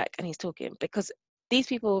that he's Black and he's talking? Because these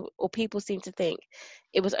people or people seem to think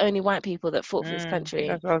it was only white people that fought for this country.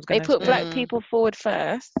 That's what I was They gonna put say. black people forward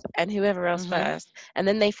first and whoever else Mhm. first, and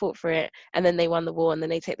then they fought for it, and then they won the war, and then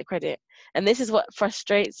they take the credit. And this is what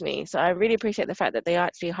frustrates me. So I really appreciate the fact that they are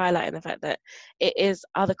actually highlighting the fact that it is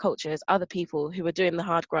other cultures, other people who are doing the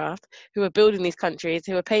hard graft, who are building these countries,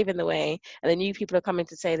 who are paving the way, and then you people are coming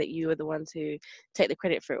to say that you are the ones who take the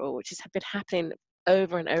credit for it all, which has been happening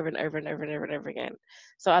over and over and over and over and over and over again.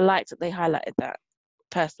 So I liked that they highlighted that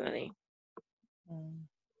personally. Mm.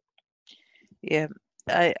 Yeah,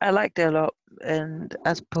 I liked it a lot, and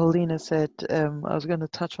as Paulina said, I was going to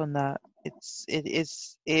touch on that.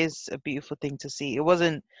 It is a beautiful thing to see. It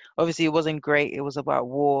wasn't great. It was about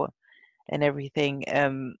war and everything.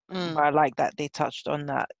 But I like that they touched on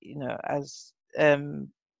that. As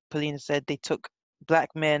Paulina said, they took black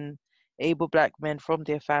men, able black men from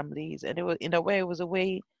their families, and it was in a way, it was a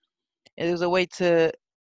way to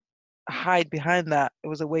hide behind that. It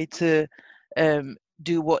was a way to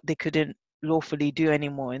do what they couldn't lawfully do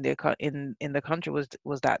anymore in in the country,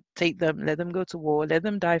 was that take them, let them go to war, let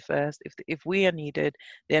them die first. If we are needed,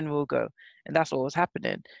 then we'll go. And that's what was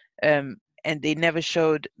happening. And they never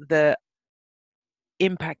showed the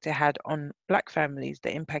impact it had on black families,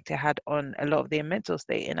 the impact it had on a lot of their mental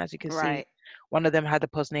state. And as you can see, Right. one of them had a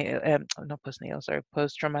not postnatal, sorry,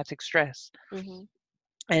 post-traumatic stress. Hmm.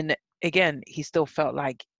 And again, he still felt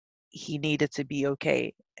like he needed to be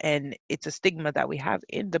okay. And it's a stigma that we have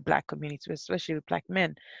in the black community, especially with black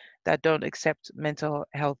men, that don't accept mental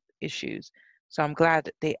health issues. So I'm glad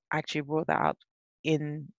they actually brought that up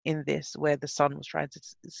in this, where the son was trying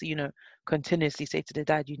to continuously say to the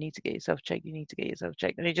dad, you need to get yourself checked, you need to get yourself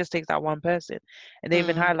checked. And it just takes that one person. And they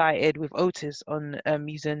even Mm. highlighted with Otis on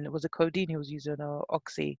using, was it codeine he was using, or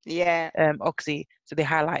Yeah. oxy. So they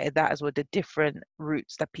highlighted that as well, the different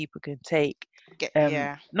routes that people can take,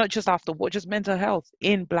 Yeah. not just after war, just mental health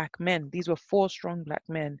in black men. These were 4 strong black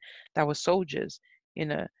men that were soldiers, you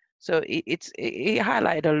know. So it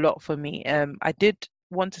highlighted a lot for me. I did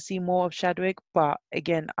want to see more of Chadwick, but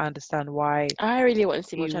again, I understand why I really want to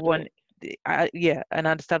see more you want, Chadwick. yeah, and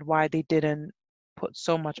I understand why they didn't put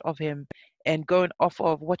so much of him. And going off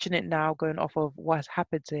of watching it now, going off of what's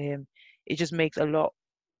happened to him, it just makes a lot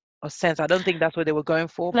of sense. I don't think that's what they were going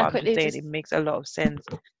for, Can I but I'm just quickly saying just it makes a lot of sense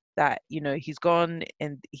that he's gone,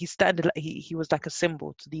 and he standed like he was like a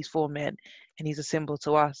symbol to these 4 men, and he's a symbol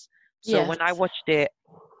to us. So yes, when I watched it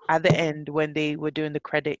at the end, when they were doing the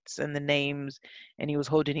credits and the names, and he was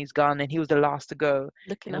holding his gun, and he was the last to go,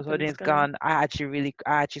 looking and he was up in the holding his sky. gun, I actually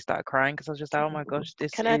started crying, because I was just like, oh my gosh,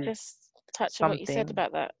 this Can I is just touch on what you said something.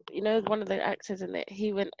 about that? You know, one of the actors in it,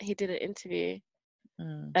 he did an interview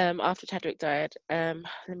Mm, after Chadwick died. Let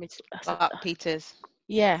me I said, Buck Peters.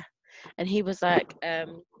 yeah, and he was like,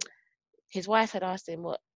 his wife had asked him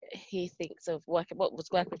what he thinks of working, what was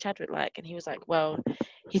working with Chadwick like, and he was like, well,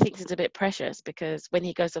 he thinks it's a bit precious because when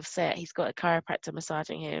he goes off set, he's got a chiropractor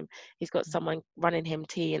massaging him, he's got someone running him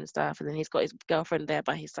tea and stuff, and then he's got his girlfriend there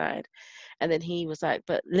by his side. And then he was like,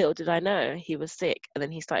 but little did I know he was sick. And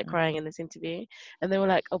then he started crying mm, in this interview, and they were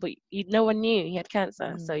like, oh, but no one knew he had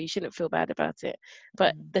cancer, so mm, you shouldn't feel bad about it.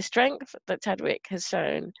 But mm, the strength that Chadwick has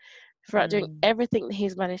shown throughout doing mm, everything that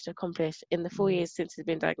he's managed to accomplish in the 4 mm. years since he's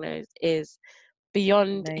been diagnosed is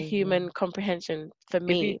beyond human Amazing. comprehension for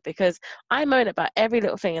If you me, because I moan about every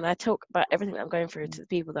little thing and I talk about everything that I'm going through mm, to the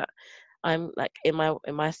people that I'm like in my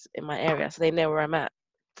area, so they know where I'm at,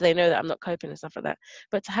 so they know that I'm not coping and stuff like that.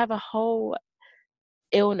 But to have a whole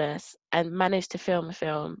illness and manage to film a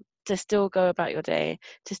film, to still go about your day,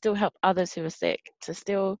 to still help others who are sick, to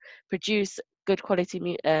still produce good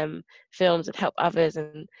quality films and help others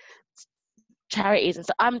and charities, and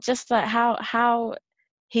so I'm just like, how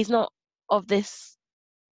he's not of this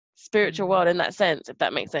spiritual mm. world in that sense, if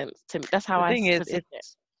that makes sense to me. That's how The I thing is, perceive it.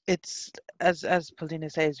 it's as Paulina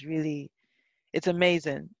says, really, it's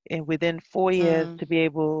amazing. And within 4 years Mm. to be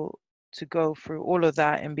able to go through all of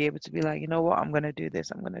that and be able to be like, you know what, I'm gonna do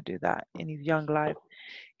this, I'm gonna do that in his young life.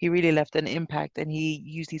 He really left an impact, and he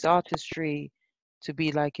used his artistry to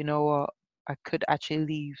be like, you know what, I could actually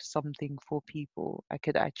leave something for people. I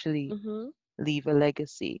could actually Mhm. leave a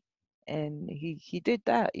legacy. And he did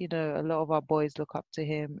that. A lot of our boys look up to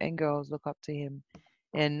him, and girls look up to him,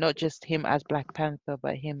 and not just him as Black Panther,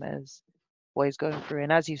 but him as what he's going through.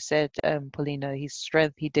 And as you said, Paulina, his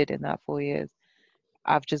strength he did in that 4 years,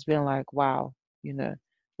 I've just been like, wow, you know,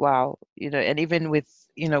 wow, and even with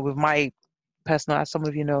my personal, as some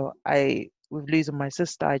of you know, with losing my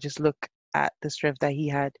sister, I just look at the strength that he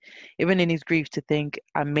had, even in his grief, to think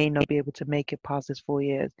I may not be able to make it past this 4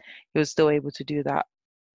 years. He was still able to do that.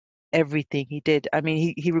 Everything he did. I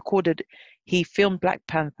mean, he filmed Black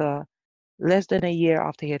Panther less than a year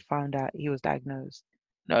after he had found out he was diagnosed.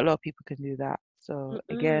 Not a lot of people can do that. So Mm-mm.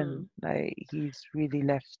 again, like he's really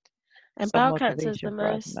left And some bowel cancer is the motivation for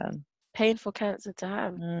us, most man. painful cancer to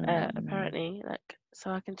have, Mm. apparently. Like,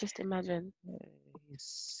 so I can just imagine.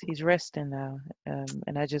 He's resting now,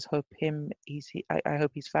 and I just hope I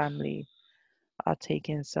hope his family are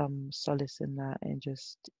taking some solace in that and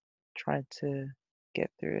just trying to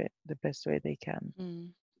get through it the best way they can.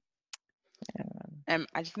 Mm. Yeah,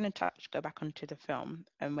 I just want to go back onto the film,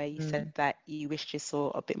 and where you said man. that you wished you saw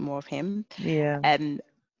a bit more of him. Yeah.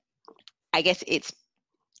 I guess it's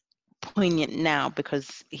poignant now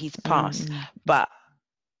because he's passed, Mm, but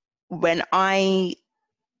when I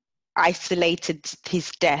isolated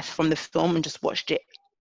his death from the film and just watched it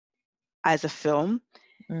as a film,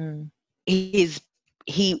 mm, his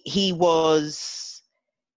he was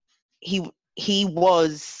he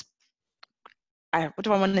was what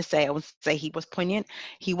do I want to say? I would say he was poignant.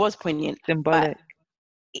 He was poignant, but symbolic.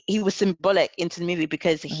 he was symbolic into the movie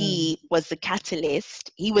because Mm, he was the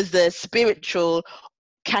catalyst. He was the spiritual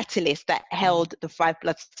catalyst that held the five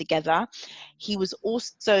bloods together. He was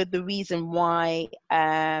also the reason why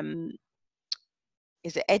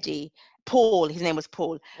is it Eddie? Paul, his name was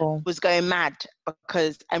Paul, well, was going mad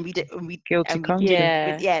because guilty didn't conscience.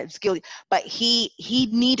 Yeah. yeah, it's guilty. But he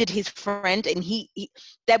needed his friend, and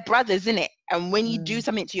they're brothers, in it. And when you do Mm,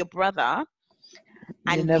 something to your brother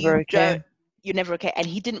you're and never you okay. don't, you're never okay. And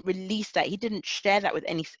he didn't release that. He didn't share that with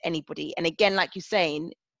anybody. And again, like you're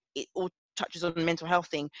saying, it all touches on the mental health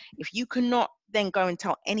thing. If you cannot then go and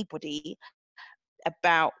tell anybody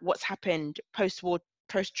about what's happened post-war,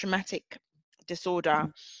 post-traumatic disorder,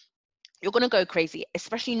 Mm, you're going to go crazy,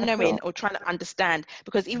 especially I knowing feel. or trying to understand,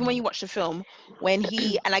 because even when Mm, you watch the film, when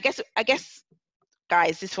and I guess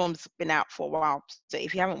guys, this film's been out for a while, so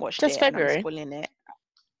if you haven't watched Just it and I'm February. spoiling it,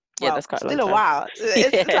 Yeah, well, that's quite a long still a time. while.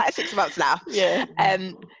 It's Yeah. like 6 months now. Yeah.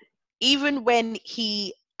 um Even when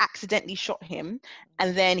he accidentally shot him,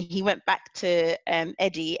 and then he went back to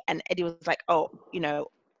Eddie, and Eddie was like, oh,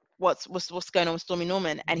 what's going on with Stormy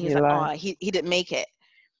Norman, and he was you like, lie. oh, he didn't make it.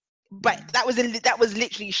 But that was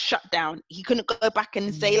literally shut down. He couldn't go back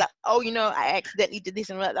and say Mm, like, oh, I accidentally did this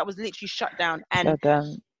and that. Was literally shut down. And shut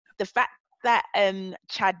down. the fact that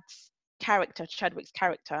Chadwick's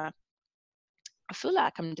character, I feel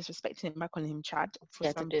like I'm disrespecting him by calling him Chad for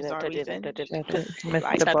Yeah, don't some do that. bizarre Don't do that. reason. Don't do Chadwick,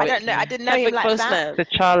 Like, Mr. I Chadwick. don't know. I Boseman. didn't know him Chadwick like that. Boseman.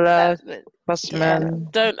 T'Challa, Yeah.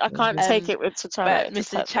 Boseman. Don't. I can't take it with T'Challa. But It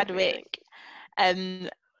just Mr. hurts my feelings. Chadwick,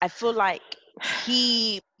 I feel like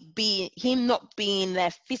him not being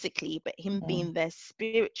there physically, but him Mm, being there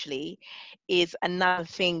spiritually, is another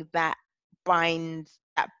thing that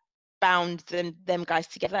bound them guys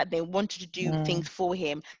together. They wanted to do mm, things for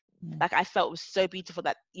him. mm. Like, I felt was so beautiful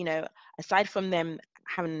that, aside from them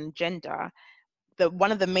having an agenda,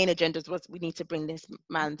 one of the main agendas was, we need to bring this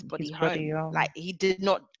man's body His body home. Like, on. he did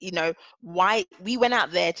not, why we went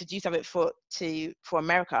out there to do something for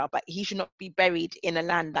America, but he should not be buried in a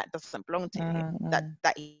land that doesn't belong to him, Mm, that mm,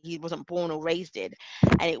 he wasn't born or raised in.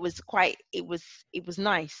 And it was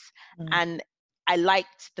nice. mm, And I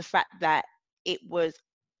liked the fact that it was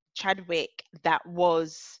Chadwick that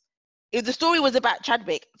was, if the story was about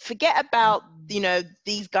Chadwick, forget about,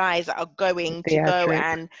 these guys that are the going to go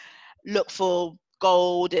theatrics. and look for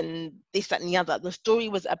gold and this, that, and the other. The story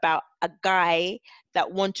was about a guy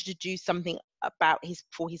that wanted to do something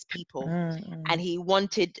for his people. Mm, mm, And he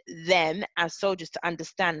wanted them as soldiers to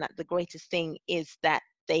understand that the greatest thing is that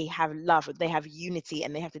they have love, they have unity,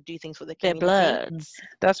 and they have to do things for the Their community. mm. bloods.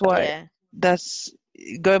 That's why. Yeah. That's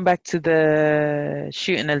going back to the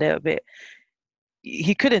shooting a little bit.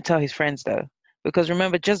 He couldn't tell his friends though, because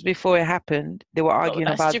remember, just before it happened, they were Not with arguing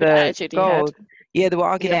that about stupid the attitude he had. gold. Yeah, they were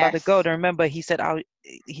arguing about the gold. Yes. And remember, he said, "I."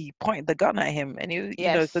 He pointed the gun at him, and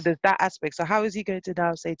so Yes. there's that aspect. So how is he going to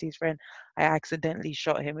now say to his friend, "I accidentally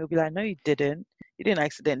shot him"? He'll be like, "No, you didn't. You didn't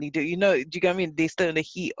accidentally do. Do you get what I mean? They're still in the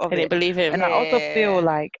heat of I didn't it." believe And him. Yeah.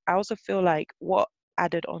 I also feel like what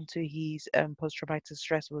added onto his post-traumatic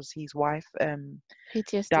stress was his wife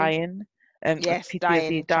PTSD. dying, and Yes, PTSD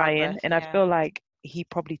dying, dying, childbirth. and I Yeah. feel like he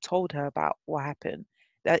probably told her about what happened.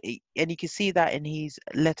 And you can see that in his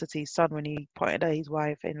letter to his son when he pointed at his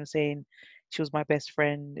wife and was saying she was my best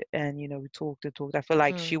friend, and we talked and talked. I feel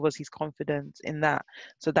like she Mm. was his confidence in that,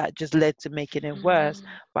 so that just led to making it worse.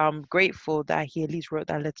 Mm. But I'm grateful that he at least wrote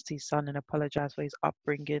that letter to his son and apologized for his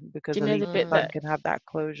upbringing, Do because you at know least the his bit son Mm. that can have that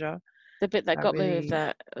closure. I got me with really,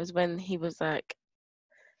 that was when he was like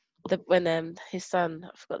when his son,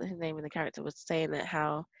 I forgot his name, and the character was saying that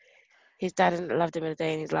how his dad hadn't loved him a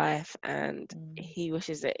day in his life, and mm, he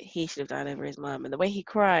wishes that he should have died over his mum. And the way he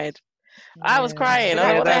cried, I was yeah, crying. Good I was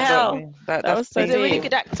like, yeah, what the that actor. got hell? me. That That's was so He's a really deep. painful.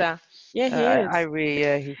 good actor. Yeah, he I is. really,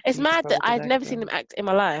 yeah, It's he's a mad that very good I'd never seen actor. him act in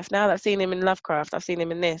my life. Now that I've seen him in Lovecraft, I've seen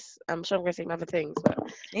him in this. I'm sure I'm going to see him in other things, but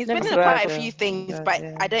He's never been I'm in seen him glad, quite a before. few I'm things, glad, but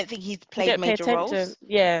yeah. I don't think he's You played don't pay major attention. roles.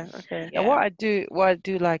 Yeah, okay. And Yeah. what I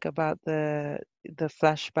do like about the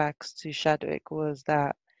flashbacks to Chadwick was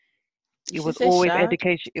that You it should was say always Shad.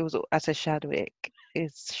 education. It was I said Chadwick.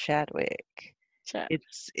 It's Chadwick. Chat.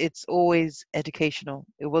 It's always educational.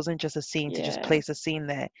 It wasn't just a scene to just Yeah. place a scene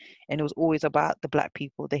there, and it was always about the black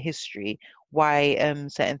people, the history, why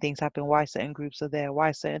certain things happen, why certain groups are there,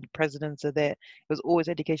 why certain presidents are there. It was always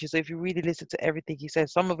education. So if you really listen to everything he said,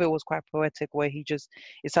 some of it was quite poetic, where he just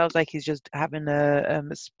it sounds like he's just having a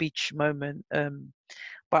speech moment.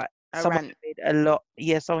 But A some of rant. it made a lot,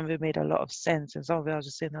 yeah, some of it made a lot of sense, and some of it I was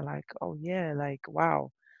just sitting there like, oh yeah, like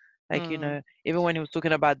wow. Like, Mm, even when he was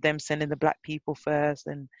talking about them sending the black people first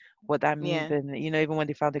and what that means, yeah. and even when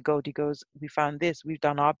they found the gold, he goes, "We found this, we've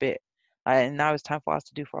done our bit, and now it's time for us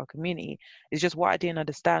to do for our community." It's just what I didn't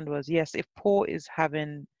understand was, yes, if Paul is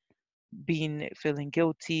having been feeling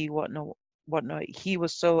guilty, whatnot, he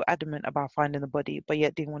was so adamant about finding the body, but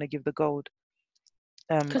yet didn't want to give the gold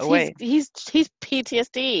Because away. he's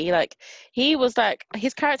PTSD. Like he was like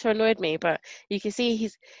his character annoyed me, but you can see he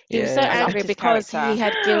was so I Yeah, angry loved his because he character.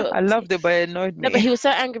 had guilt. I loved it, but it annoyed No, but me. he was so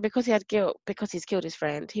angry because he had guilt because he's killed his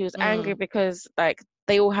friend. He was angry Mm, because like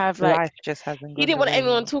they all have like Life just hasn't he gone didn't the want way he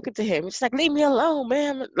anyone wanted. talking to him. He's just like leave me alone,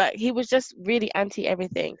 man. Like he was just really anti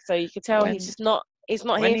everything. So you could tell he's When just not. He's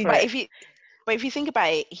not when here for he but it. if you think about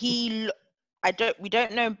it, we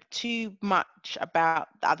don't know too much about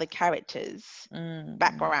the other characters' mm,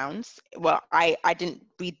 backgrounds. Well, I didn't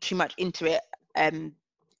read too much into it.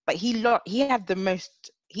 But he lost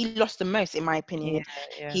the most in my yeah, opinion.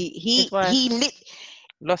 yeah, His He wife. lit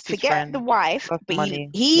lost his forget the friend, wife, lost but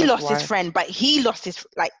money, he lost lost his wife. friend, but he lost his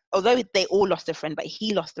like although they all lost a friend, but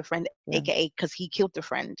he lost the friend, Yeah. aka because he killed the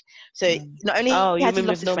friend. So Mm, not only Oh, you has he mean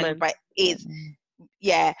with lost his friend, Norman? but Yeah. is mm.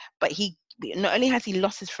 yeah, but he not only has he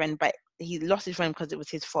lost his friend, but he lost his friend because it was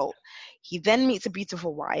his fault. He then meets a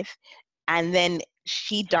beautiful wife, and then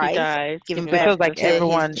she He dies, died giving So it giving birth birth feels to like the to child,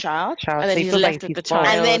 his everyone child, child. and So then it he's feels like left it's with his the fault.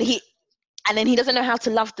 and then child. he doesn't know how to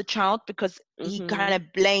love the child because he kind Mhm. of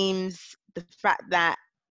blames the fact that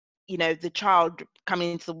the child coming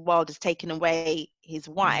into the world has taken away his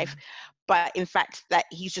wife, Mm. but in fact that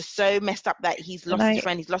he's just so messed up that he's Can lost his I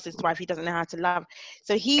friend, he's lost his wife, he doesn't know how to love,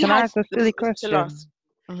 so he can I has ask a the silly most to loss. question?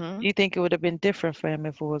 Do you think it would have been different for him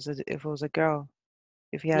if it was a girl,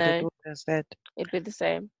 if he had a No, daughter instead? it'd be the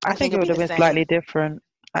same. I I think think it it'll would be have the been slightly same. different.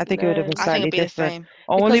 I think it would have been No, I think it'll slightly be the different, same.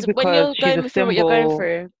 only because when because you're she's a going through what you're going symbol.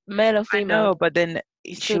 through, male or I female, know, but then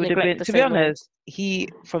you she still would have neglect been, the to be same way. honest,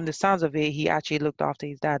 from the sounds of it, he actually looked after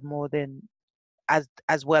his dad more than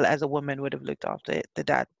as well as a woman would have looked after the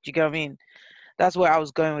dad. Do you get what I mean? That's where I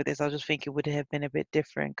was going with this. I was just thinking it would have been a bit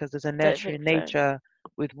different because there's a Don't think nurturing so. nature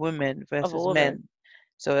with women Of a versus woman. men.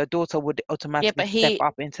 So a daughter would Yeah, automatically but step he,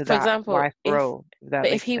 up into for that example, wife role, if that if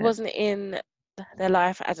makes he sense. wasn't in their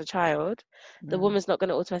life as a child, the Mm. woman's not going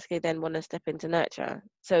to automatically then want to step into nurture.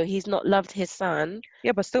 So he's not loved his son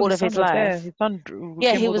Yeah, but still, all his of son his was there. life. His son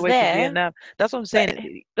Yeah, came he all the was way to there, Vietnam. That's what I'm but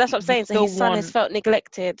saying. that's what I'm You saying. So still his son has want, felt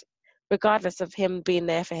neglected, regardless of him being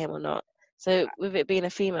there for him or not. So with it being a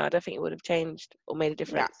female, I don't think it would have changed or made a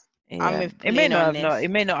Yeah, difference. I'm yeah. with It may Paulina not on have not. this. It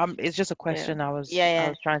may not. It's just a Yeah. question Yeah, I yeah.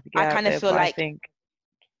 was trying to I get out kind of there. feel But I like think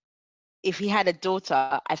if he had a daughter,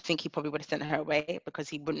 I think he probably would have sent her away because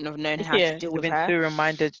he wouldn't have known how to Yeah. deal he'd have with been her.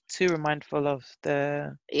 too remindful of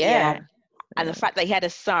the Yeah. Yeah, mom. and the Yeah. fact that he had a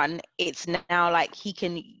son, it's now like he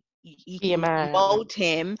Be a can man. mold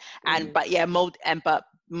him, and Mm. but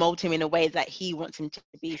mold him in a way that he wants him to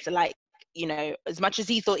be. So like as much as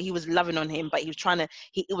he thought he was loving on him, but he was trying to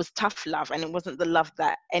it was tough love, and it wasn't the love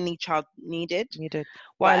that any child needed. Needed.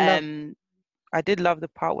 What But I did love the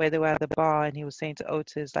part where they were at the bar and he was saying to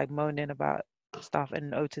Otis, like moaning about stuff,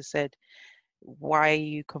 and Otis said, "Why are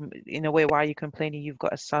you in a way? Why are you complaining? You've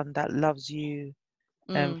got a son that loves you,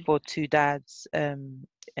 mm, for two dads." And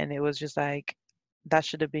it was just like that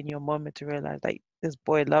should have been your moment to realize like this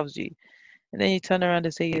boy loves you, and then you turn around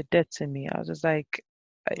and say you're dead to me. I was just like,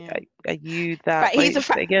 yeah. are you that? But But he's a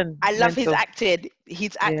again, I love his mental. acting.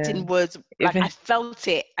 His Yeah. acting was If like I felt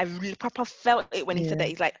it. I really proper felt it when he said yeah. that.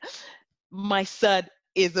 He's like, my son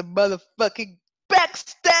is a motherfucking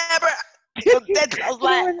backstabber. And then I was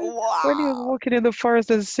And then like, when he was wow, walking in the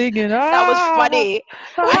forest and singing, that was ah, funny.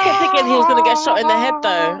 I kept thinking he was gonna get shot in the head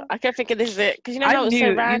though. ah. I kept thinking this is it because you know I how it was so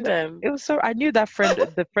knew, random. it was so. I knew that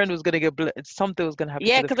the friend was gonna get something was gonna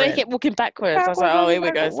happen Yeah, to the because they friend. kept walking backwards. I I was like, was oh, only here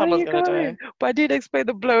we like, go. where are Someone's you gonna die. going? But I didn't expect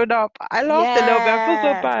the blown up. I laughed a little bit. I felt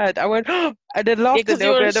so Yeah. bad. I went, and then Yeah, laughed a because you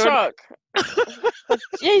little were in bit. And shock.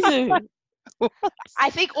 then But Jesus. I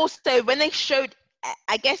think also when they showed,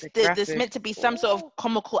 I guess The there's meant graphics. to be some sort of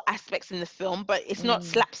comical aspects in the film, but it's not Mm,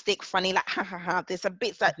 slapstick funny like ha ha ha. There's some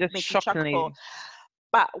bits that it's just make you chuckle. shockingly.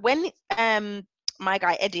 But when my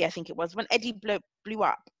guy Eddie, I think it was, when Eddie blew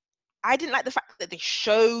up, I didn't like the fact that they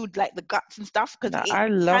showed like the guts and stuff because No, it I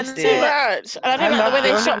kind loved of Too it. much. And I I didn't like the way loved it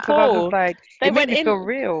they only shot because I was just Paul. like, They it made went me feel in.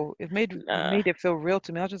 real. It Nah. made it feel real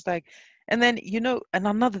to me. I was just like, and then and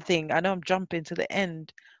another thing, I know I'm jumping to the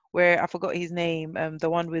end where I forgot his name. The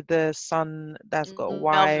one with the son that's got a Melvin.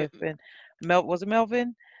 wife and was it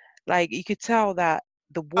Melvin? Like you could tell that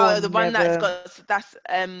the war Oh, the one that's never. got that's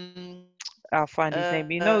I'll find his name.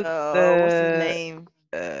 what's his The name?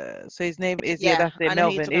 so his name is, yeah, Yeah, that's it, I know who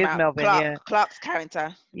you're Melvin. talking It is about. Melvin, yeah. Clark's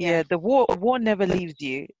character. Yeah, Yeah. the war never leaves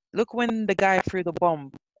you. Look, when the guy threw the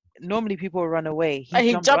bomb, normally people run away. He And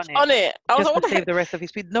he jumped jumped on it on it. I was just like, to what the save heck? the rest of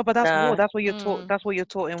his people. No, but that's war. Nah. That's what you're taught. Mm. That's what you're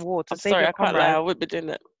taught in war, to I'm save sorry, your I can't lie. I comrades. wouldn't be doing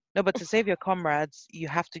that. No, but to save your comrades, you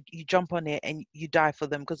jump on it and you die for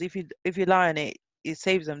them. Because if you lie on it, it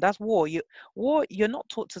saves them. That's war. You're not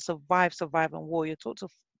taught to survive in war. You're taught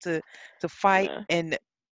to fight Nah. and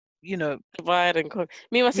Divide and conquer.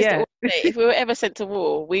 Me and my sister yeah. always say, if we were ever sent to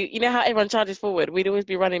war, you know how everyone charges forward, we'd always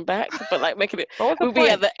be running back, but like making it, But what's the we'd be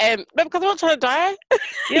at point? the end. No, because we're not trying to die.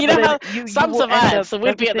 Yeah, You but know then how you some will end survive, up. so we'd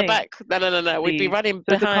That's the be at the thing. back. No. We'd be See, running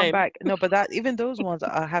so to come behind. back, no, but that even those ones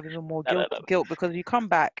are having even more No. guilt because you come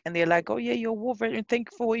back and they're like, oh yeah, you're a war veteran. Thank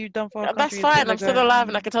you for what you've done for our And that's country. You're sitting fine. there I'm still going, alive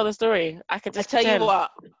and I can tell the story. I could I just tell you pretend.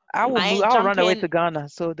 what, I will I move. ain't I'll run away jumping. to Ghana.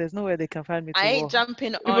 So there's no way they can find me I to ain't war.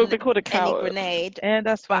 jumping We will on be called a any coward. grenade, And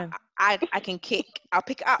that's but fine. I can kick. I'll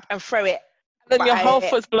pick it up and throw it. Then But your whole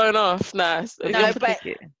foot's blown off. Nah, But you're no, just kick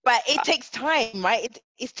it. but it takes time, right?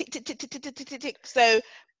 It's tick tick tick tick tick tick tick tick tick. So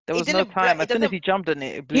There it was no didn't. time. It As soon as doesn't. he jumped on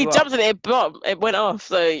it, it he blew up. jumped and it bombed. It went off.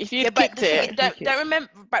 So if Yeah, you'd but kicked the thing it, is, Kick it.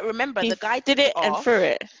 remember he the guy did took it it and threw off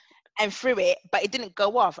it. and threw it, but it didn't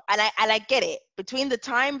go off. And I get it. Between the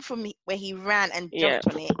time from where he ran and Yeah. jumped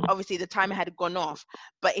on it, obviously the timer had gone off.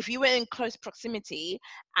 But if you were in close proximity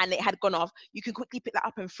and it had gone off, you can quickly pick that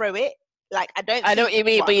up and throw it. Like I don't I know see what you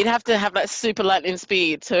mean, what. but you'd have to have that super lightning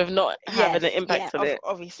speed to have not having Yes, an yeah, impact on it.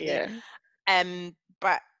 obviously. Yeah.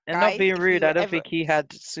 But And not guys, being if rude, you I were don't ever, think he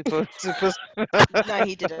had super. no,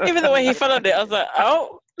 he didn't. Even the way he fell on He it, I was didn't. like,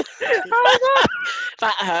 oh,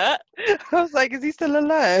 that hurt. I was like, is he still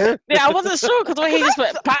alive? Yeah, I wasn't sure because the way he just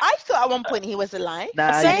went, pat, I thought at one point he was alive.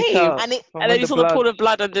 Nah, you could same. tell And it, from And then when you the saw the blood. pool of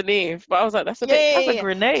blood underneath. But I was like, that's a yeah, bit. yeah, That's a yeah.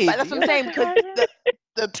 grenade. But that's what I'm saying because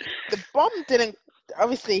the the bomb didn't.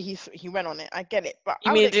 Obviously, he went on it. I get it, but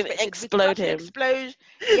You I would mean it didn't expect it to be explode such an him? explosion.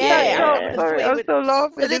 That Yeah, I jump, would Yeah. have thought sorry, it I'm would still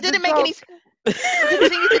laughing. because it It's a didn't make jump. any. Because the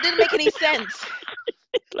thing is, it didn't make any sense.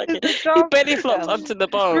 Like It's a he jump. belly flopped Um, onto the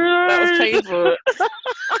bomb. That was Grenade. painful.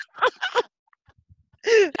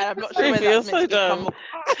 and I'm not sure whether Creepy. It that's was meant so to be dumb. comical.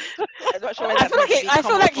 I'm not sure whether that's meant to be I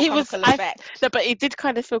feel like for he was. comical effect. No, but it did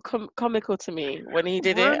kind of feel comical to me when he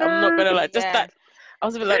did it. I'm not gonna Grenade. like just Yeah. that. I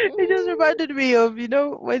was a bit like, It just reminded me of,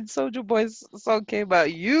 when Soldier Boy's song came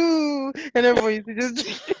out, you, and everyone used to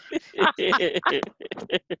just.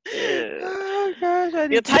 Oh gosh, I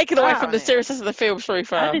You're need to taken away stop. from on the it. seriousness of the film,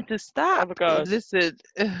 I Sharifa. need to Oh stop. my god. Listen,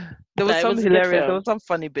 there No, was it some was a good hilarious, there film. was some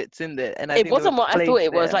funny bits in there, and I It think they were wasn't what I thought placed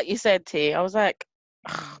it was, there. like you said, T. I was like,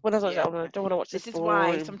 Mm. when I was watching Yeah. it, I don't want to watch this This is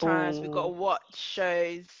why boring sometimes we got to bull. watch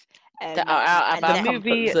shows That are out of and our The let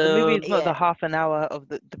comfort movie is zone. not the yeah. half an hour of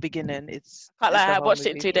the beginning. It's Can't lie, the I whole watched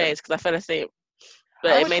it in movie. 2 days because I fell asleep.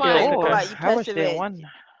 But I it That's watched made it it fine. really all. good. But you I watched it in persevered.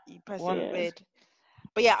 one. You Yeah. persevered.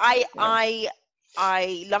 But yeah, Yeah.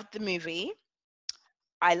 I loved the movie.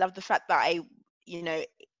 I love the fact that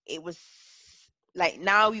it was like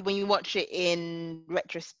now when you watch it in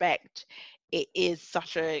retrospect, it's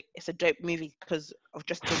a dope movie because of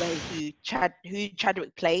just the way who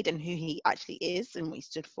Chadwick played and who he actually is and what he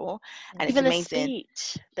stood for, and it's Even the amazing.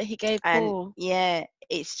 speech that he gave And Paul, yeah,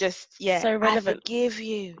 it's just so I relevant. forgive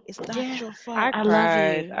you. It's not Yeah. your I fault. I love cried.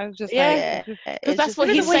 you. I was just like, Yeah. Yeah, Because it's that's just what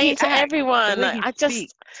even the he's way beautiful. saying he to acts, the everyone. way he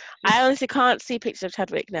speaks. I honestly can't see pictures of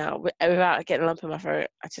Chadwick now without getting a lump in my throat.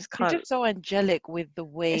 I just He's can't. just so angelic with the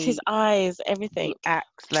It's his way eyes, everything. he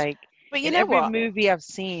acts. Like But you in know every what? movie I've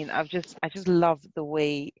seen, I just love the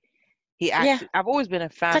way he Yeah. acts. I've always been a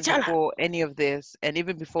fan T'Challa. before any of this, and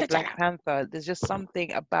even before Black T'Challa. Panther. There's just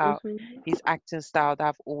something about Mhm. his acting style that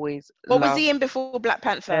I've always What was loved. he in before Black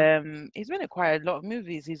Panther? He's been in quite a lot of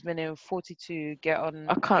movies. He's been in 42,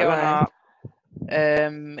 I can't Get On lie. Up.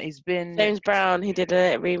 He's been James Brown, he did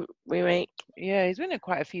a remake. Yeah, he's been in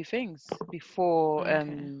quite a few things before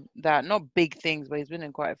Okay. that. Not big things, but he's been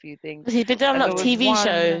in quite a few things. But he's been doing a And lot there of was TV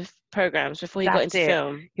one, show programs before he got that's into it.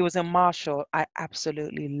 film. He was in Marshall. I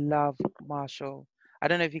absolutely love Marshall. I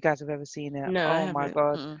don't know if you guys have ever seen it. No, I Oh my haven't.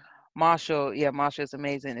 God. Mm-mm. Marshall, yeah, Marshall is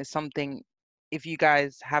amazing. It's something, if you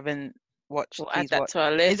guys haven't watched, We'll add please that watch. to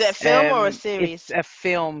our Is it a list. film or a It's series? a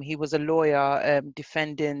film. He was a lawyer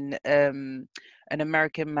defending an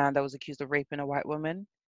American man that was accused of raping a white woman.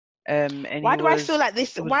 And Why do I feel like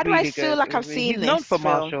this? it was Why do I really feel good. like It was I've really, seen he's known this for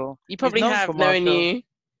film? Marshall. You He's probably known for have, knowing Marshall. you.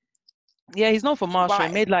 Yeah, he's known for Marshall.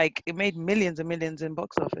 Right. It made millions and millions in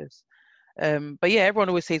box office. But yeah, everyone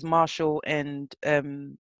always says Marshall and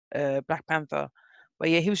Black Panther. But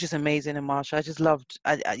yeah, he was just amazing in Marshall. I just loved.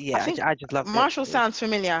 I think I just loved it. Marshall sounds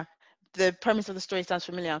familiar. The premise of the story sounds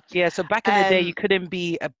familiar. Yeah, so back in the day, you Um, couldn't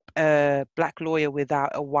be a black lawyer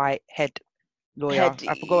without a white head lawyer. Head.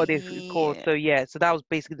 I forgot what it's called. Yeah. So yeah, so that was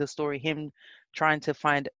basically the story. Him trying to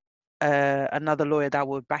find another lawyer that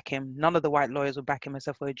would back him. None of the white lawyers would back him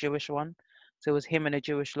except for a Jewish one. So it was him and a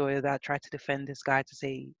Jewish lawyer that tried to defend this guy to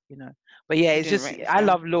say, you know. But yeah, You it's didn't just write this I down.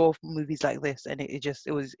 love law movies like this, and it just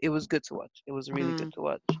it was good to watch. It was really good to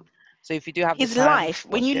watch. So if you do have the His time, life,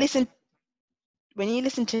 watch it. when you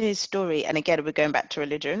listen to his story, and again we're going back to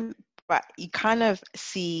religion, but you kind of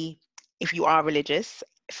see, if you are religious,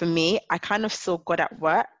 for me, I kind of saw God at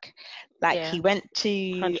work. Like Yeah, he went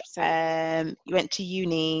to 100%. he went to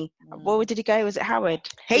uni. Mm. Where did he go? Was it Howard?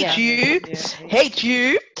 Yeah. Hate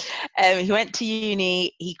you. He went to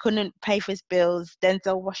uni. He couldn't pay for his bills.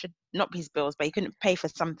 Denzel Washington, not his bills, but he couldn't pay for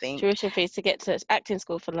something. Tuition fees to get to acting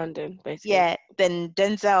school for London, basically. Yeah. Then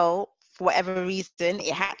Denzel, for whatever reason,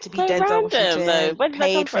 it had to be So Denzel random, though. Washington Where did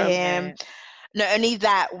that come paid for from? him. Not only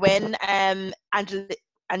that, when Angela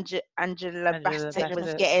Angela Bassett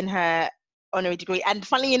was Bassett. getting her honorary degree, and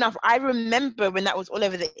funnily enough, I remember when that was all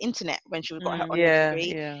over the internet when she got her honorary Yeah,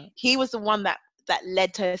 degree. yeah. He was the one that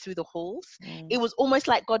led her through the halls. It was almost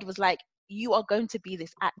like God was like, "You are going to be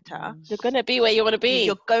this actor. You're gonna be where you want to be.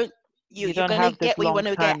 You're going." You You're don't going to have this get where you long want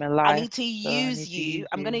to get. time in I life, need to so I use need to you. use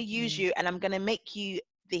I'm going to you. use you, and I'm going to make you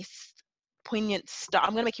this poignant star.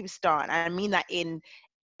 I'm going to make you a star, and I mean that in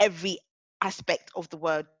every aspect of the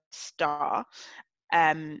word star.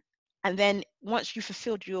 Um, and then once you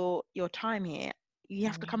fulfilled your time here, you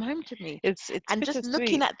have to come home to me. It's And just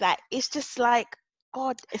looking bittersweet. at that, it's just like,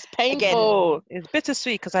 God, It's again. painful. It's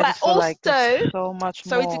bittersweet because I But just feel like there's also, so much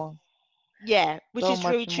sorry to, more, yeah, which so is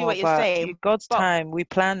much very true more. what you're But saying. God's But time, we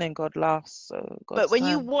plan and God laughs. So God's when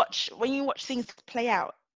time. you watch things play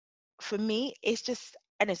out, for me, it's just,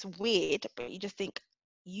 and it's weird, but you just think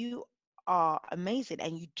you are amazing,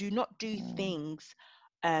 and you do not do Mm, things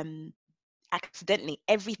accidentally.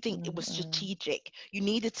 Everything, it was mm, strategic. You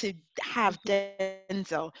needed to have Denzel, you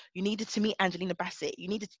needed to meet Angelina Bassett, you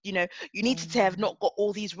needed to have not mm, got all these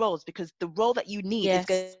roles, because the role that you need is going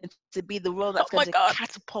Yes. to be the role that's Oh going to my God.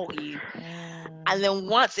 catapult you. And mm. then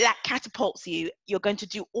once that catapults you, you're going to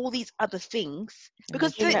do all these other things, In because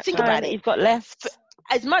a In short that think time about time. that it. you've got left.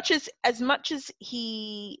 As much as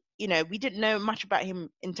he, we didn't know much about him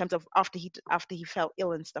in terms of after he fell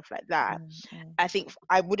ill and stuff like that. Mm, mm. I think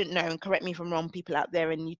I wouldn't know, and correct me if I'm wrong, people out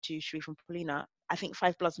there, and you too, Sharif and Paulina. I think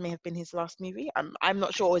Five Bloods may have been his last movie. I'm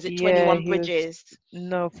not sure. Or is it Yeah, 21 he was. Bridges?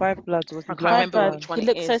 No, Five Bloods was I his can't last Five remember Blood. which one. one He it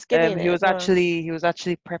looks so is. skinny in it as well. He was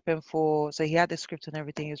actually prepping for. So he had the script and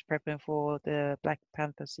everything. He was prepping for the Black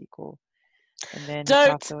Panther sequel, and then he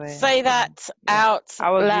passed Don't away. say Yeah, that yeah. out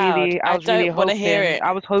loud. I I was really don't want to hear hoping. it.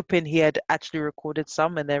 I was hoping he had actually recorded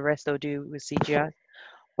some, and the rest they'll do with CGI.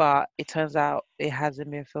 But it turns out it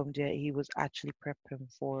hasn't been filmed yet. He was actually prepping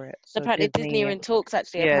for it. So Apparently, Disney are Disney, in talks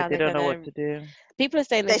actually of yeah, how they they're don't know what gonna. to do. People are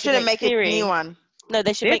saying they They should shouldn't make make a new Siri. one. No,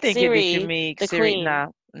 they should They're make thinking they should Siri make the Siri. queen,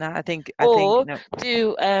 I think or no.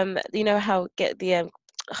 do you know how get the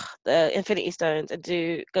Infinity Stones and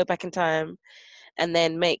do go back in time and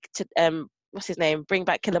then make what's his name, bring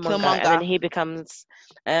back Killmonger, and then Killmonger. he becomes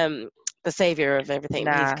the savior of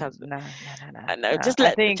everything. He comes. I know. Nah. Just I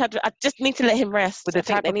let think I just need to let him rest. with the I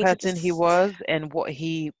think type they of need to person he just. was and what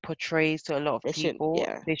he portrays to a lot of They should. people,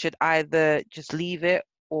 Yeah. they should either just leave it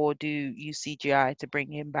or do use CGI to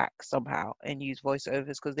bring him back somehow and use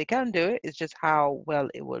voiceovers because they can do it. It's just how well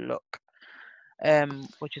it will look.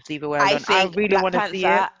 Or just leave it well I alone. I think really Black want to see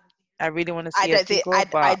it. Panther. I really want to see a sequel,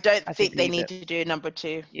 I but don't I think think they leave need it. to do number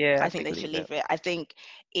two. Yeah, I I think they think should leave it. leave it. I think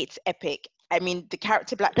it's epic. I mean, the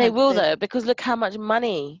character Black They will Panther. though, because look how much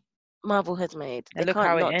money Marvel has made. They And look can't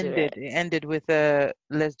how it not do it. ended. It ended with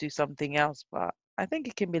let's do something else, but I think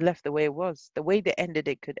it can be left the way it was. The way they ended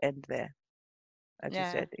it could end there. As you Yeah,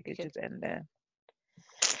 said, it you could could. just end there.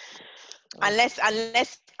 So,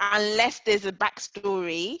 Unless there's a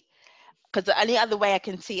backstory, because the only other way I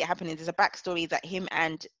can see it happening, there's a backstory that him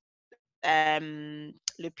and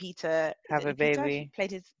Lupita, is have it a Lupita? She baby.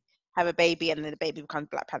 played his. have a baby, and then the baby becomes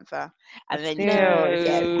Black Panther, and then Still, like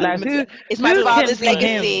No. it's my who can father's be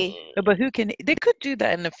him? legacy. No, but who can? They could do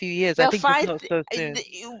that in a few years. I They'll think just find, not so soon.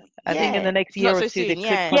 I think in yeah, the next year not or so two, they soon,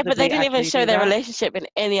 could yeah. Yeah, but they possibly didn't even actually show do their that. relationship in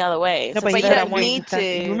any other way. No, So but for he But you said, "I don't them, want you need to stand."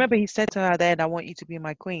 to. Remember, he said to her then, "I want you to be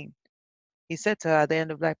my queen." He said to her at the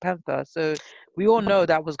end of Black Panther. So we all know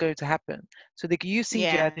that was going to happen. So they could use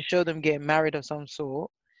CGI Yeah. to show them getting married of some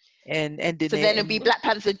sort and ending So it, then it'd be and Black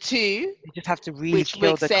Panther 2, they just have to really which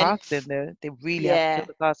kill makes the cast in sense. there. They really have to kill Yeah.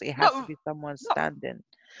 the cast. It has to Not, be someone not, standing.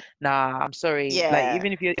 Nah, I'm sorry. Like yeah.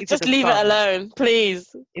 even if you're just the leave it son, alone,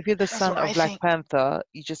 please. if you're the That's son what of I Black think. Panther,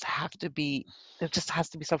 you just have to be. There just has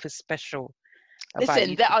to be something special about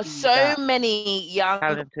Listen, you there to are be so that many young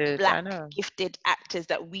talented. Black I know. gifted actors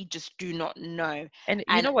that we just do not know. And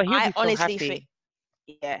you And know what? He'll I be so honestly think, happy.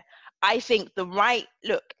 yeah, I think the right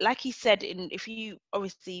look, like he said, if you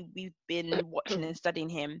obviously we've been watching and studying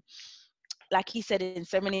him, like he said in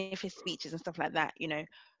so many of his speeches and stuff like that,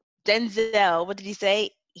 Denzel, what did he say?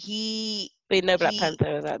 We know Black He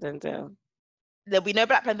Panther is that Denzel. There'll be no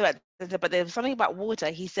Black Panther at Denzel, but there was something about water.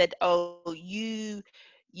 He said, "Oh, you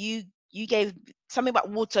gave something about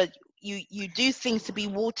water. You do things to be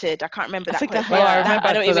watered." I can't remember I that think I quote, Oh, but I heard. that remember I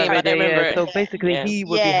I know what saw you that mean, but I video. don't Yeah. remember it. So basically, Yeah. he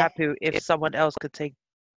would be yeah, happy if someone else could take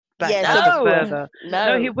Black Panther No, further.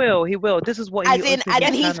 No, he no, will. He will. This is what he as opened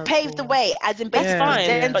in his he's channels paved the for. way. As in that's basically, Yeah,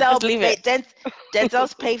 fine, yeah. but just leave it.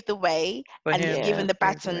 Denzel's paved the way, For and he's him, given Yeah. he's the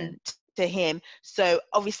paved the way. baton to him. So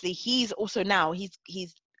obviously, he's also now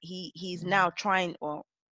he's now trying. Well,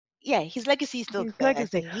 yeah, his legacy is still His there,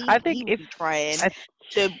 so legacy. I he think will if be trying I,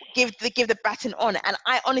 to give the baton on. And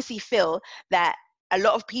I honestly feel that a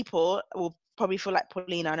lot of people will probably feel like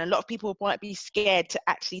Paulina, and a lot of people might be scared to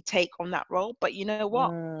actually take on that role. But you know what?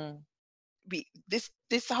 mm,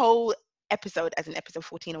 This whole episode, as in episode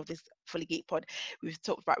 14 of this Fully Geek pod, we've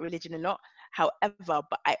talked about religion a lot. However,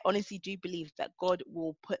 but I honestly do believe that God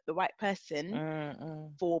will put the right person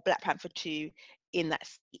mm. for Black Panther 2 in that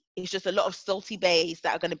seat. It's just a lot of salty bays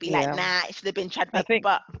that are going to be like, Yeah. nah, it should have been I Chadwick. think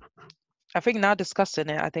But I think now discussing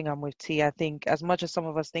it, I think I'm with T. I think as much as some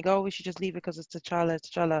of us think, oh, we should just leave it because it's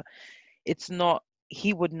T'Challa, it's not.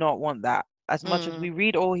 He would not want that. As much as we mm,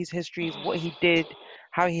 read all his histories, what he did,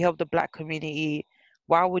 how he helped the Black community,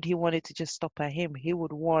 why would he want it to just stop at him? He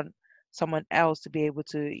would want someone else to be able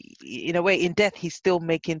to, in a way, in death, he's still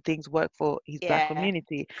making things work for his Black yeah.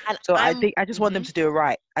 community. And So I I'm, think I just want them to do it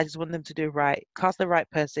right. I just want them to do it right. Cast the right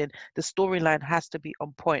person. The storyline has to be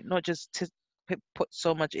on point, not just to put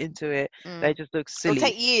so much into it that it just looks it'll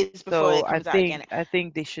silly. take years before So it comes out again. I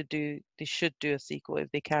think they should do a sequel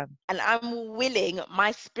if they can. And I'm willing,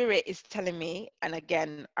 my spirit is telling me, and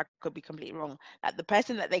again, I could be completely wrong, that the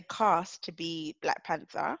person that they cast to be Black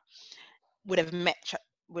Panther would have met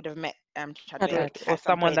Chadwick Chadwick. Or at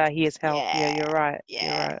some someone point. that he has helped. Yeah, Yeah, you're right.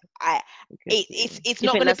 You're yeah. right. I We could see. it's You not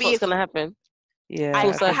think gonna that's be what's gonna happen? Yeah,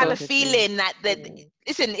 Full I I think have we a circle. could see. feeling that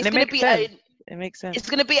listen, And it's it gonna makes be sense. It makes it's sense.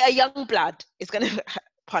 gonna be a young blood. It's gonna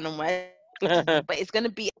pun on words, but it's gonna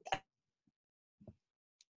be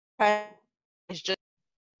it's just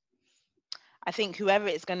I think whoever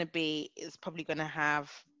it's gonna be is probably gonna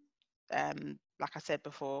have like I said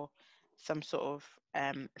before, some sort of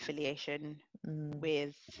affiliation Mm,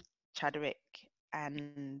 with Chadwick,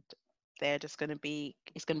 and they're just gonna be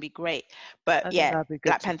it's gonna be great. But I think yeah, that'd be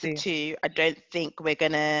good Black to Panther see. 2, I don't think we're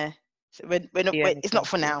gonna we're not See it's not anything for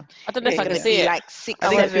now. soon. I don't know if It's I Yeah, can gonna yeah. see be it. like I I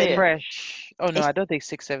think want it's to too see seven it. fresh. Oh no, it's I don't think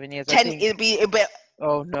 6, 7 years. I 10 think. it'll be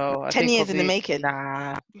Oh no, I 10 think years in the probably making.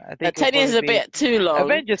 nah. I No, think it'll 10 years probably is a be bit too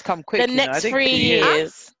long. Avengers come The quick. I next think 3 2 years. Huh?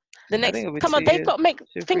 years, the I think next, it'll be come on, 2 years,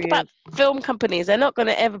 think 3 years. about film companies. They're not going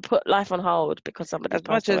to ever put life on hold because somebody's As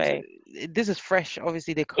much passed as away. this is fresh,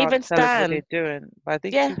 obviously they can't Even tell us what they're Stan, doing. But I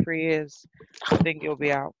think yeah, 2, 3 years, I think it'll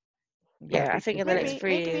be out. Yeah, I yeah, I think think two, in the three next years.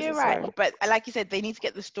 three Maybe years you're it's right. fine. But like you said, they need to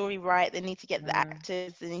get the story right. They need to get the Mm.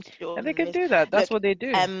 actors. They need to do all And they of can this. do that. That's Look, what they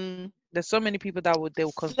do. um, There's so many people that they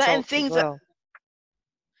will certain consult as things that well.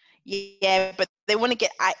 yeah, but they want to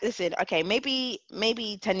get. Listen, okay, maybe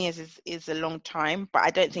 10 years is a long time, but I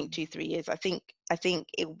don't think 2 3 years. I think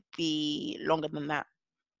it will be longer than that.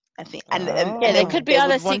 I think, Yeah, and there they Oh. could be they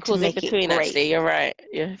other would want to sequels in make it between. great. Actually, you're right.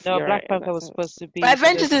 Yeah, No, you're right Black in Panther that was sense. supposed to But be so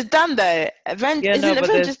Avengers is done though. yeah, Isn't no,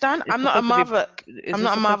 but Avengers done? I'm not a Marvel. I'm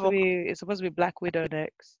not a Marvel. it's supposed to be Black Widow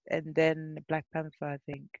next and then Black Panther, I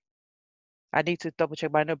think. I need to double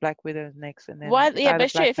check, but I know Black Widow is next and then Why? it's Yeah, either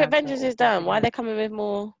but Black straight. If Panther Avengers or is done, something why are else. they coming with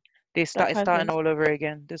more Black It's starting Panthers? all over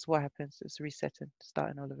again. This is what happens. It's resetting,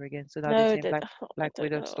 starting all over again. So now they're No, saying I Black don't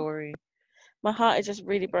Widow know. story. My heart is just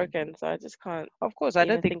really broken, so I just can't Of course, I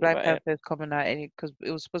don't even think think Black about it. Panther is coming out any because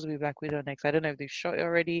it was supposed to be Black Widow next. I don't know if they've shot it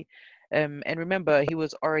already. And remember, they were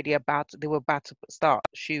about to start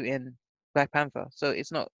shooting Black Panther. So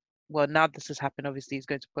it's not, well, now this has happened, obviously it's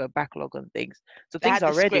going to put a backlog on things. So They things had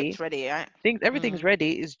are the ready. script ready, right? Everything's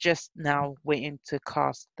ready. It's just now waiting to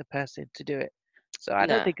cast the person to do it. So I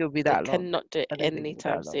don't Nah, think it'll be they that long. cannot do it I don't think it'll be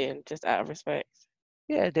anytime that long. soon, just out of respect.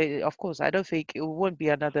 Yeah, of course. I don't think it won't be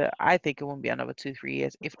another. I think it won't be another 2, 3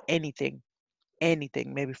 years. If anything,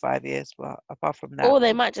 maybe 5 years. But apart from that, Or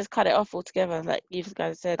they might just cut it off altogether, like you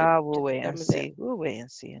guys said, and we'll just be wait done and with it. see. We'll wait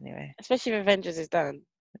and see anyway. Especially if Avengers is done.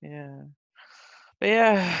 Yeah. But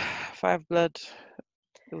yeah, Five Blood.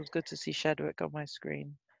 It was good to see Chadwick on my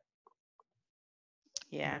screen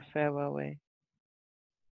in Yeah. a farewell way.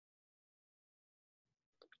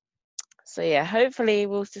 So yeah, hopefully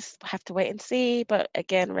we'll just have to wait and see. But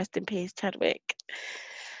again, rest in peace, Chadwick.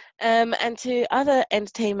 And to other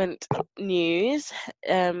entertainment news,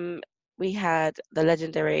 we had the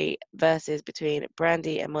legendary verses between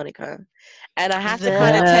Brandy and Monica, and I have to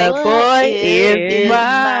kind of take. The boy is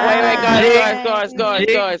Wait, mine.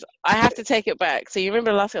 guys. I have to take it back. So you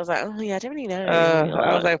remember last year I was like, oh yeah, I don't really know.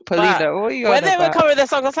 I was like, But Paulina, what are you when on they were about? covering the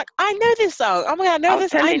song, I was like, I know this song. Oh my god, I know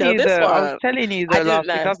this. I know this I was one. telling you I though didn't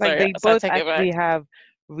last week. I know. was like, Sorry, they so I both take it back. actually have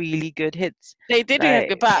really good hits. They did have Like,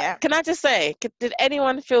 good, but Yeah. can I just say, did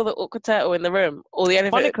anyone feel the awkward turtle in the room or the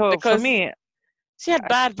elephant? Monica, for Because me, she had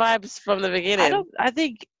bad vibes from the beginning. I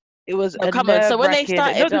think it was No, a come on. So when they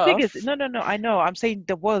nerve-wracking. No, started the thing is, off, no. I know. I'm saying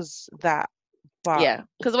there was that, but yeah,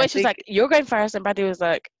 because the I way she was think like, "You're going first," and Buddy was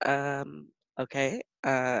like, okay."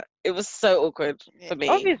 It was so awkward for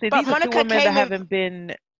me. obviously But these are two Monica women that came in. haven't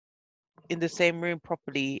been in the same room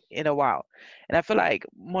properly in a while. And I feel like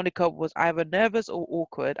Monica was either nervous or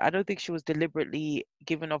awkward. I don't think she was deliberately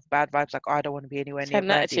giving off bad vibes like, oh, I don't want to be anywhere She near had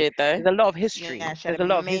an Brandy. attitude though. There's a lot of history. Yeah, she had There's a a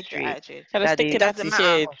lot of major history attitude. She had a that It sticking they. doesn't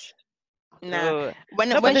matter. attitude. Nah.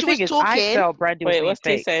 No, but When the she thing was is, I talking, felt Brandy was Wait, being what's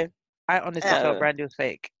T fake. saying? I honestly felt Uh, Brandy was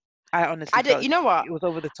fake. I honestly I did. felt You know what? it was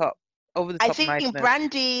over the top. Over the I top think niceness.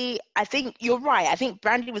 Brandy. I think you're right. I think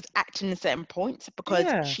Brandy was acting at certain points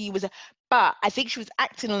because Yeah. she was. But I think she was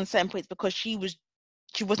acting on certain points because she was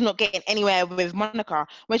not getting anywhere with Monica.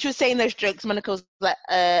 When she was saying those jokes, Monica was like,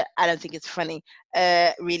 I don't think it's funny.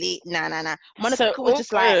 Really? Nah. Monica so was just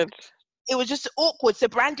like, awkward. it was just awkward. So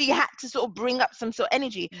Brandy had to sort of bring up some sort of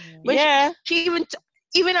energy. When Yeah. she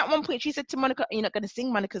even at one point she said to Monica, "You're not going to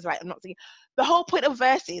sing." Monica's like, "I'm not singing." The whole point of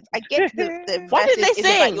verses, I get the Why didn't verses they is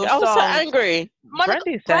about sing? your I was so songs. angry. Monica,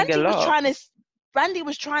 Brandy sang a lot. Brandy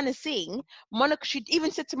was trying to sing. Monica, she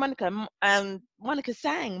even said to Monica, Monica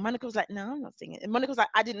sang. Monica was like, "No, I'm not singing." And Monica was like,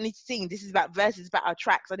 "I didn't need to sing. This is about verses, about our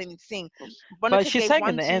tracks. I didn't need to sing." But Monica she gave sang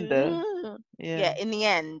in one, the end though. two, Yeah. yeah, in the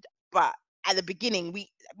end. But at the beginning,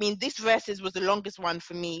 this verses was the longest one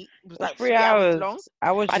for me. It was It was like 3 hours. 3 hours long,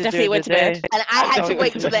 I watched I it definitely during the went to bed. day. and I I had I to definitely watched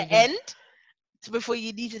went wait to it till bed. during the the day. end before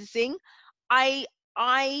you needed to sing. I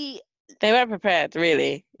They weren't prepared,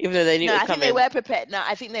 really, even though they knew No, it was I think they coming. were prepared. No,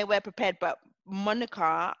 I think they were prepared, but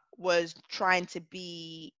Monica was trying to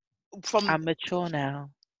be from I'm mature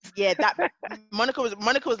now. that Monica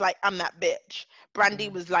was like, I'm that bitch. Mm. Brandy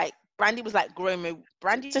was like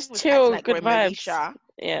Brandy Just was acting chill, like good Grown vibes. Moesha.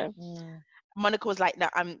 Yeah. Mm. Monica was like, no,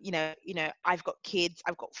 I'm, I've got kids.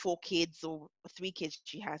 I've got 4 kids or 3 kids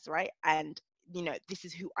she has, right? And this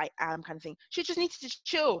is who I am, kind of thing. She just needed to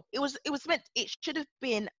chill. It should have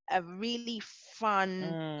been a really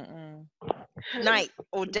fun Mm-mm. night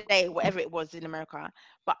or day, whatever it was in America.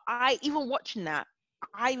 But even watching that,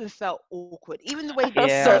 I even felt awkward. Even the way I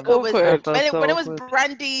felt so Yeah, Monica was I awkward. felt so when it was awkward.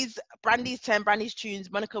 Brandy's turn, Brandy's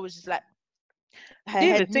tunes, Monica was just like She her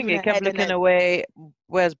didn't even head sing moving it, her kept head and looking then away,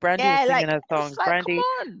 whereas Brandy was yeah, singing like her it's songs. like come Brandy,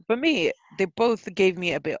 on. for me, they both gave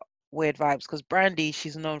me a bit weird vibes because Brandy,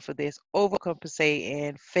 she's known for this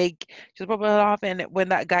overcompensating, fake. She was probably laughing when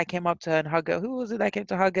that guy came up to her and hugged her. Who was it that came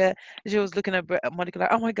to hug her? And she was looking at Monica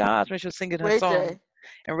like, oh my gosh, when she was singing her Ray song. J.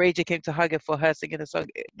 And Ray J came to hug her for her singing the song.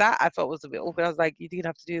 That I felt was a bit awkward. I was like, you didn't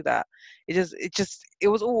have to do that. It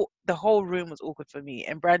was all, the whole room was awkward for me.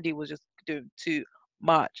 And Brandy was just doing too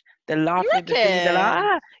much. The You laughing, the singing, the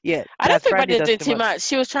reckon? yeah, I don't that's think Brandy Brandy does did too too much. much.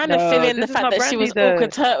 She was trying to fill No, in the this is fact not that she Brandy was though.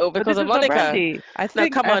 awkward turtle But because this of is not Monica. Brandy. I No, think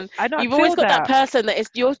come on. I don't You've always feel got that that. person that is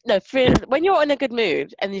your no. When you're in a good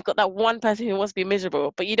mood and you've got that one person who wants to be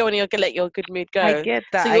miserable, but you don't want to let your good mood I go. get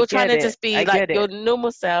So that. I you're trying get to it. just be I like get your it.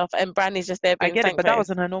 normal self, and Brandy's just there I being get it. stank But that face.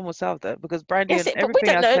 wasn't her normal self though, because Brandy Yes, and but we everything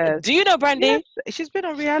don't I know. said. Do you know Yes, Brandy? she's been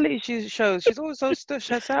on reality shows. She's always so stush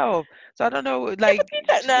herself. So I don't know, Yeah, like but you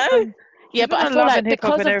don't she's know. been on. Yeah, Even but I on feel Love like and Hip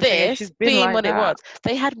Hop because and of everything, and this she's been being like what it that. was,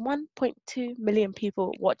 they had 1.2 million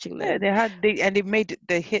people watching Yeah, them. they made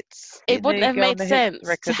the hits. It Didn't wouldn't they have get on made the hits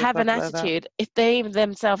sense to record and have stuff an like that? attitude if they even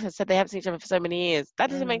themselves have said they haven't seen each other for so many years. That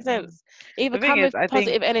doesn't make Mm. sense. Either The thing come is, with I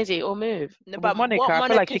think positive energy or move. No, with but Monica, what I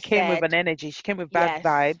feel like Monica she came with said, an energy. She came with bad yes,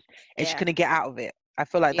 vibes, and she yeah, couldn't get out of it. I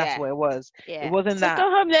feel like that's yeah, what it was. It yeah. wasn't So that. go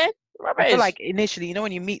home then. I feel Rubbish. like initially,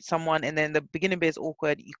 when you meet someone and then the beginning bit is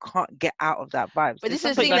awkward, you can't get out of that vibes. But There's this is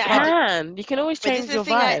some the But thing people you I that I can't. can. You can always but this change is the your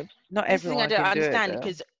thing vibe. Not this is the thing I everyone don't can do it understand, though.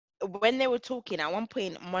 because when they were talking at one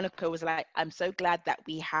point, Monica was like, I'm so glad that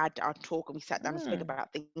we had our talk and we sat down and spoke Mm,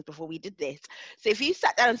 about things before we did this. So if you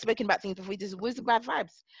sat down and spoken about things before we did this, where's the bad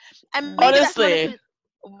vibes? And mm. Honestly,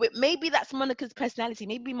 maybe that's Monica's personality.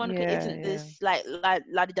 Maybe Monica Yeah, isn't yeah. this like la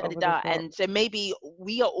di da di Over the da, top. and so maybe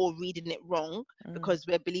we are all reading it wrong Mm. because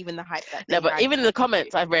we're believing the hype that no, they but had even in the 1.2.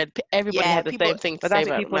 comments I've read, everybody Yeah, had the people. same thing to But say that's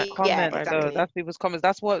about people's Yeah, comments though. exactly. That's people's comments.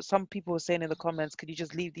 That's what some people were saying in the comments. Could you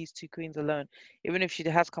just leave these two queens alone? Even if she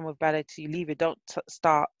has come with bad attitude, leave it. Don't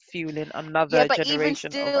start fueling Yeah, another but even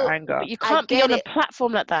generation of still, anger. But you I can't be get on a it.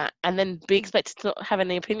 platform like that and then be expected to not have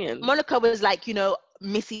any opinions. Monica was like,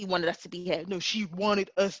 Missy wanted us to be here. No, she wanted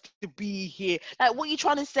us to be here. Like, what are you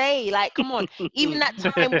trying to say? Like, come on. Even that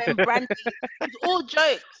time when Brandy, it was all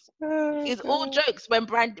jokes. Oh, It's all God. jokes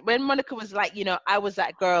when Monica was like, I was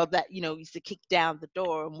that girl that used to kick down the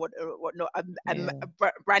door and whatnot. And Yeah.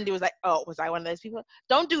 Brandy was like, oh, was I one of those people?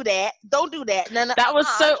 Don't do that. Don't do that. No, no. That was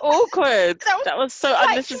so awkward. That was That was so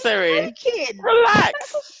like she was unnecessary. freaking. That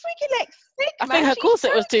Relax. was freaking like I sick, think man. her She's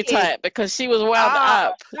corset was too freaking. tight because she was wound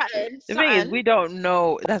Ah, up. The thing is, something. we don't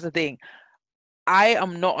know. That's the thing. I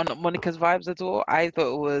am not on Monica's vibes at all. I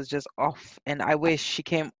thought it was just off, and I wish she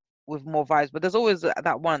came with more vibes. But there's always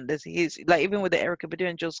that one. He's like even with the Erica Badu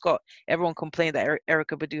and Jill Scott, everyone complained that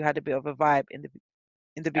Erica Badu had a bit of a vibe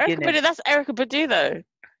in the Erica beginning. Badu, that's Erica Badu though.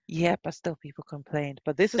 Yeah, but still people complained.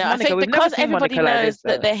 But this is No, I Monica. think We've never because seen everybody Monica like this knows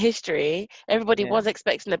that though. their history, everybody Yeah. was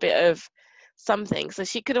expecting a bit of something. So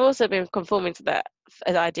she could have also been conforming to that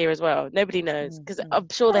idea as well. Nobody knows because Mm-hmm. I'm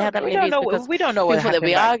sure they had that We many don't views know. because We don't know what people thought they'd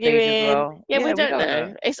happened be backstage as arguing. well. Yeah, Yeah, we we don't don't know.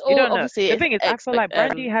 know. It's You all don't know. obviously The thing is, I feel like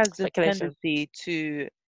Brandy has this speculation. tendency to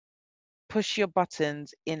push your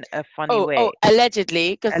buttons in a funny Oh, way.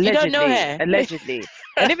 allegedly, because you don't know Allegedly, her. allegedly,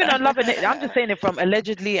 and even on Love and I'm just saying it from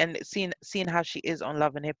allegedly and seeing how she is on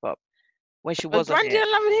Love and Hip Hop when she Was was on Brandy it.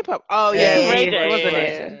 on Love and Hip Hop? Oh This yeah, is yeah, Ray she She was, was she on J.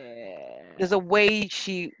 was. it. Yeah. There's a way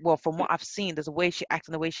well, from what I've seen, there's a way she acts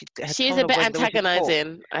and the way her She's tone a of bit voice, the way she talks.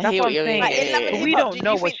 antagonizing. I That's hear what what I'm you mean. But saying. in Love But and Yeah. Hip we Hop, don't did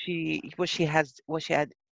know you what think? she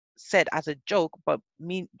had said as a joke, but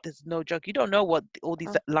there's no joke. You don't know what all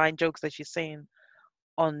these line jokes that she's saying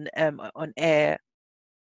on air.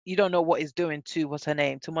 You don't know what is doing to what's her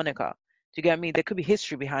name to Monica. Do you get me? There could be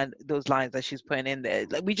history behind those lines that she's putting in there.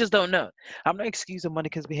 Like we just don't know. I'm not excusing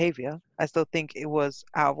Monica's behavior. I still think it was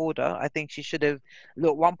out of order. I think she should have.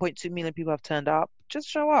 Look, 1.2 million people have turned up. Just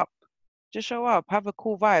show up. Just show up. Have a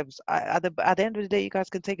cool vibes. At the end of the day, you guys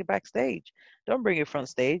can take it backstage. Don't bring it front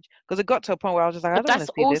stage because it got to a point where I was just like, I But don't want that's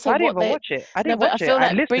to see this. also I didn't what even they. watch it. I No, didn't but I watch it. feel I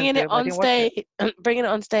like listened to it, but I didn't watch it. bringing it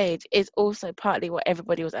on stage is also partly what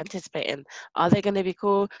everybody was anticipating. Are they going to be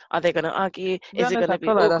cool? Are they going to argue? To be Is it honest, going I to be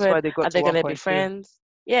feel like that's awkward? why they got Are to they going to be 1.2. friends?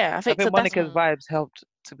 Yeah, I I think so. think That's Monica's vibes helped,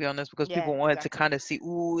 to be honest, because people Yeah, wanted to exactly. kind of see,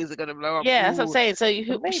 ooh, is it gonna blow up? yeah, that's what I'm Ooh, saying. So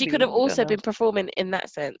so she could have maybe we don't also know. been performing in that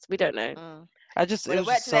sense. We don't know. Mm. It Well, it was worked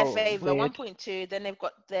just to their so favor. weird. 1.2. Then they've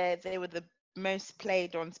got they were the most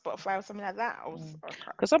played on Spotify or something like that. I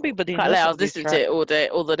Because some thought. people didn't Can't know lie, I some was of these listening to tracks. it all day,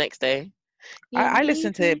 all the next day. You I need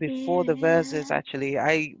listened to it to before the verses. get Actually,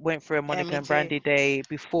 I went for a Yeah, Monica me and too. Brandy day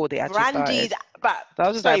before they actually Brandy, started. but So I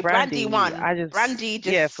was just like, sorry, Brandy Brandy. won. Brandy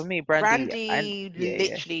Yeah, for just me, Brandy, and Brandy yeah,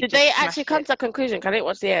 yeah. literally Did they just actually smashed come it. to a conclusion? 'Cause I didn't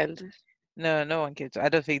watch the end. No, no one could. I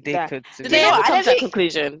don't think they Yeah. could, to Did Do be you they know ever what? honest. I come don't to a think.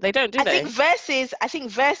 conclusion? They don't, do I think they? verses. I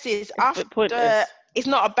think verses It's a bit after. pointless. It's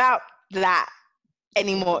not about that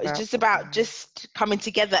It's anymore. It's about just about just coming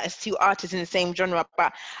together as two artists in the same genre.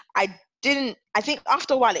 But I didn't. I think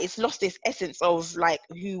after a while, it's lost its essence of like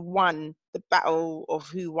who won the battle of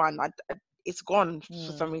who won. It's gone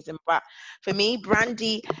for some reason. But for me,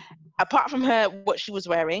 Brandy, apart from her, what she was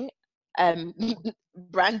wearing, um,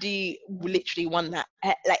 Brandy literally won that.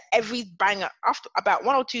 Like every banger after about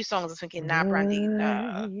one or two songs, I was thinking, nah, Brandy,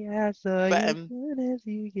 nah. I saw But you soon as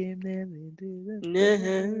you came down into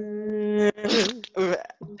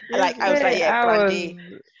like I was like, yeah, I Brandy.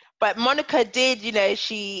 was. But Monica did,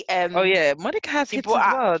 she Oh yeah, Monica has she hits brought as out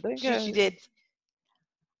well. she did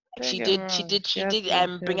Don't get me wrong. She she has did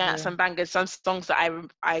good bring out yeah. some bangers, some songs that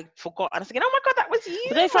I forgot, and I was thinking, oh my god, that was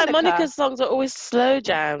But you, they find Monica. Monica's songs are always slow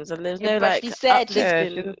jams, and there's Yeah, no but she like said Yeah,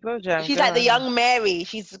 she's uplifting. a slow jam she's like the girl. young Mary.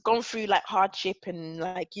 She's gone through like hardship and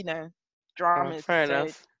like dramas. Fair So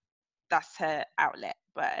enough. that's her outlet.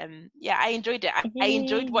 But yeah, I enjoyed it. I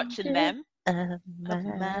enjoyed watching them. Of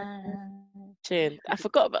mine. Tune. I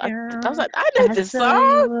forgot about. I was Girl, like, I know I this saw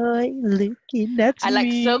song. you looking at I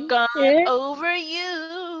like So me. Gone Yeah. Over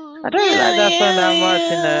You. I don't really like that song that much,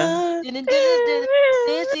 you know.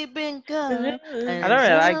 Since you've been gone, I don't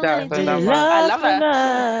really like that song that much. I love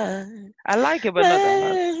that. I like it, but not that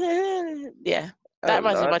much. Yeah, Oh that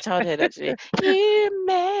reminds me of Lord. my childhood actually. You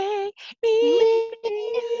make me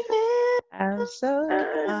I'm so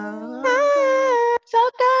So gone.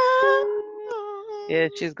 yeah,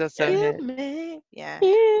 she's got some You hits. make, yeah.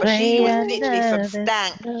 But Play she was literally some another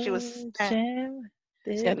stank. She was slow stank. jam.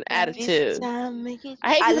 She had an This attitude. time make it.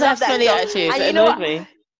 I hate I people that love have that smelly song. attitudes. And It you know annoys what? me.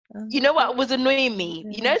 You know what was annoying me?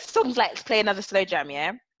 You know songs like Play Another Slow Jam,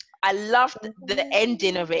 yeah? I loved the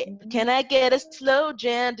ending of it. Can I get a slow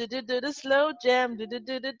jam? Do do do the slow jam. Do do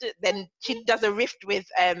do do do. Then she does a riff with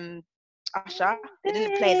Usher. They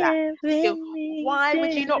didn't play that. Still, why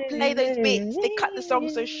would you not play those bits? They cut the song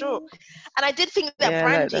so short. And I did think that Yeah, I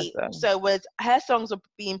like that Brandy song. also was her songs were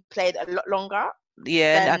being played a lot longer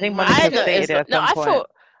Yeah, and I think than I Monica Monica's. stated noticed. it at No, some I point. thought.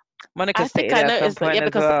 Monica I think stated I it at some noticed that. point Yeah,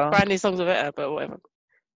 as because well. Brandy's songs are better, but whatever.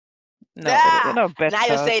 No, they're Ah, not now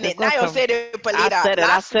you're better. saying They've it. Now got you're some. saying it, I Polina. said it.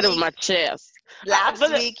 I said it with my chest. Last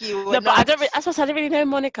But week you were no, but I not. don't. I suppose I didn't really know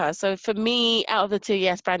Monica. So for me, out of the two,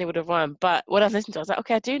 yes, Brandy would have won. But when I was listening to it, I was like,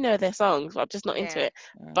 okay, I do know their songs, but I'm just not into Yeah. it.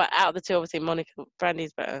 But out of the two, obviously,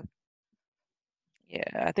 Brandy's better.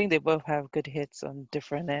 Yeah, I think they both have good hits on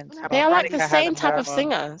different ends, Nah, They but are like the Monica Brandy's has same type of more.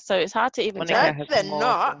 singer, so it's hard to even Monica no, tell. has they're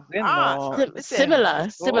more not. songs. They're Ah, not. listen. Similar,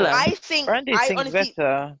 Sure. similar. I think Brandy I sings honestly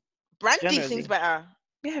better Brandy sings generally. better.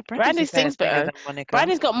 Yeah, Brandy's a Brandy better sings singer better. than Monica.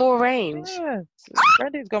 Brandy's got more range. Yes,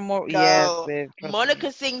 Brandy's got more. Yes, No, babe, trust me.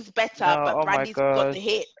 Monica sings better, No, but oh my Brandy's got God, the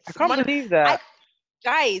I hits. can't believe I that.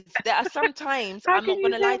 guys, there are some times How I'm can not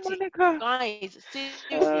you gonna say lie to you. Monica? Guys,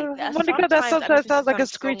 seriously, there are Monica, some that times I sometimes listen to sounds like a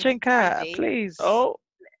some songs screeching of cat. Brandy. Please. Oh,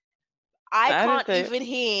 I I didn't can't say it. even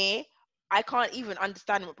hear. I can't even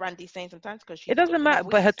understand what Brandy's saying sometimes because It she's got doesn't her matter,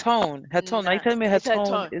 but voice is her tone. Are you nah. telling me her It's her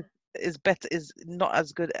tone tone. is better? Is not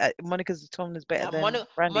as good? Monica's tone is better Now, than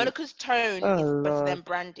Brandy's. Monica's tone Oh is better Lord. than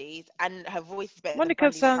Brandy's, and her voice is better than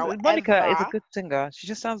Monica Brandy's. sounds. Monica is a However, good singer. She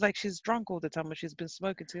just sounds like she's drunk all the time, or she's been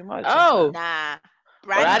smoking too much sometimes. Oh, nah,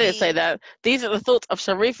 well, I didn't say Brandy. that. These are the thoughts of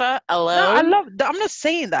Sharifa No, I alone. love. I'm not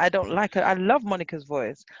saying that I don't like her. I love Monica's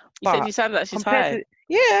voice, You said but you sounded like she's compared high. to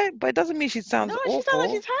yeah, but it doesn't mean she No, sounds she sounds like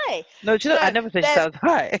awful. she's high. No, she I No, never said she there's sounds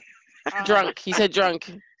high. Drunk. You said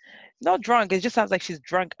drunk. Not drunk. It just sounds like she's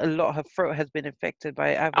drunk a lot. Her throat has been infected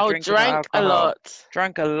by either Oh, drinking or drank a alcohol. lot.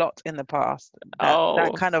 Drank a lot in the past. That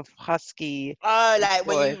Oh, kind of husky oh,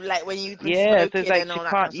 voice. like when you've been Yeah, so it's smoking like and she all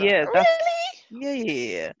that kind can't. of stuff. Yeah, that's Really?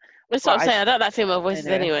 yeah. that's what But I'm saying. I don't like female voices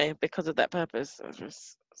anyway, anyway because of that purpose. I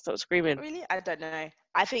just stop screaming. Really? I don't know.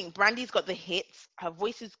 I think Brandy's got the hits. Her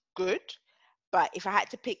voice is good, but if I had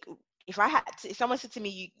to pick, if someone said to me,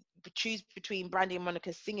 you choose between Brandy and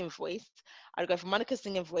Monica's singing voice, I'd go for Monica's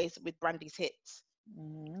singing voice with Brandy's hits.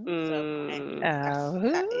 mm, So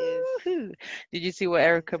that is. did you see what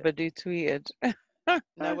That Erica is it. Badu tweeted?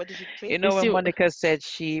 No, what did you You tweet? You know when see, Monica said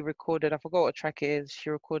she recorded, I forgot what track it is. She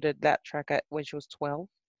recorded that track when she was 12.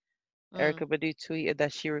 Mm. Erica Badu tweeted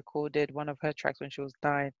that she recorded one of her tracks when she was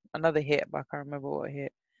 9. Another hit, but I can't remember what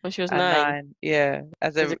hit. when she was At 9, 9, yeah,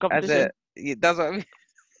 is it competition? that's what I mean.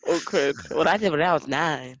 Awkward. Well, I did when I was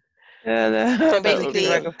 9. Yeah, So let me see if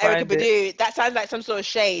I basically, Awkward. can Erica find it. Badu. That sounds like some sort of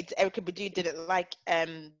shade. Erica Badu didn't like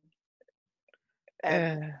Uh,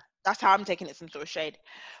 that's how I'm taking it, some sort of shade.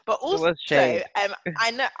 But it also, was shade.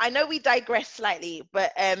 I know we digress slightly,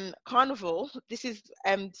 but Carnival, this is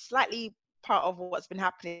slightly part of what's been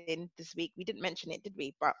happening this week. We didn't mention it, did we?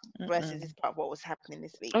 But versus is Mm-mm. part of what was happening this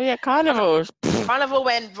week. Oh yeah, carnivals. Carnival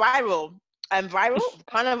went viral. Viral.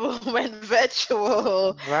 Carnival went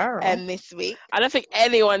virtual Viral. this week. I don't think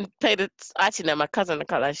anyone paid it. Actually, no, my cousin, I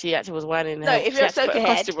can't lie, she actually was whining No, her. if She you're a had to put a soca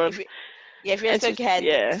head, costume on, if you're a and she's soca head,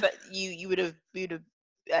 yeah, so you would have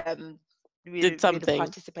did you'd have something.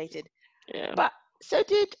 participated. Yeah. But so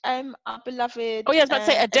did our beloved Oh yeah, I was about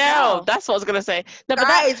to say Adele. Adele. That's what I was gonna say. No, but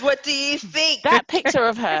Guys, what do you think? that picture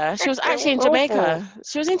of her, she was It actually was in awful. Jamaica.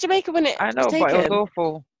 She was in Jamaica when it I was know, but it was taken.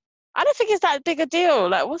 awful. I don't think it's that big a deal.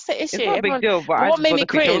 Like, what's the issue? It's not a big Everyone. deal, but But I what just made thought me the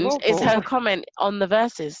picture was cringe is awful. her comment on the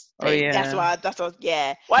Versus Oh thing. yeah.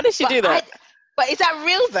 Yeah. Why did she But do that? but is that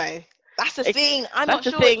real though? That's the It, thing. I'm that's not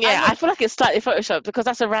the sure. thing. I'm Yeah, not. I feel like it's slightly photoshopped because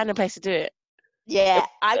that's a random place to do it. Yeah,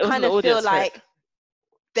 I It wasn't kind the of feel audience for it. like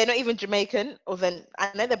they're not even Jamaican, or then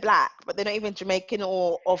I know they're black, but they're not even Jamaican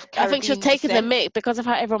or of I think she was Caribbean taking the descent. mic because of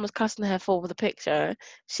how everyone was cussing her for the picture.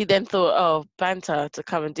 She then thought, oh, banter to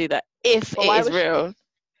come and do that if But it why is was she? real.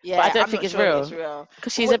 Yeah, But I don't I'm think not it's sure if it's real real.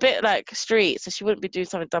 because But she's a bit like street, so she wouldn't be doing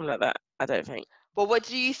something dumb like that. I don't think. what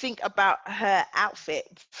do you think about her outfit?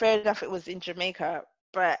 Fair enough, it was in Jamaica,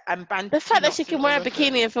 but I'm The fact that she Bantu can knots wear a all over.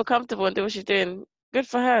 bikini and feel comfortable and do what she's doing, good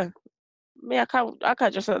for her. Me, I can't. I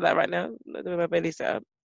can't dress like that right now. The way my belly's set up.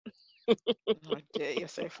 Oh dear, you're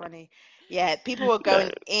so funny. Yeah, people were No.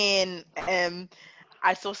 going in.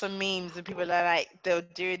 I saw some memes and people are like, they were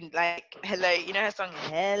doing like, hello, you know her song,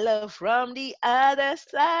 Hello from the Other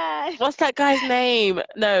Side. What's that guy's name?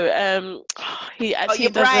 No. He Oh, actually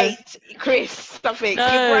you're does a. bright, Chris, something. You're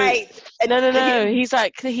No. bright. And No. He's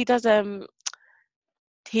like he does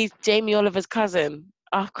He's Jamie Oliver's cousin.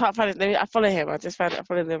 I can't find his name. I follow him. I just found it. I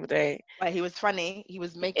followed him the other day. well, he was funny. He was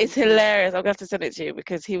It's making, hilarious. I'm gonna have to send it to you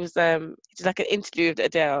because he was he did like an interview with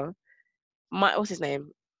Adele. What's his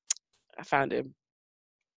name? I found him.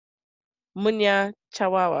 Munya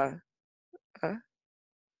Chawawa. Huh?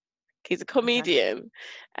 He's a okay. comedian,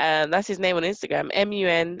 and that's his name on Instagram.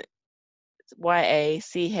 MUNYACHAWAWA.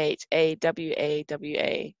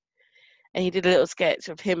 And he did a little sketch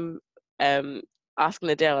of him asking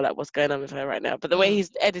Adele like what's going on with her right now. But the way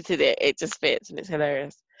he's edited it, it just fits and it's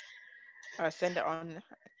hilarious. I'll send it on.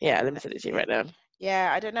 Yeah, let me send it to you right now.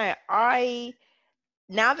 Yeah, I don't know.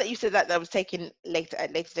 Now that you said that was taken later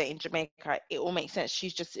at later date in Jamaica, it all makes sense.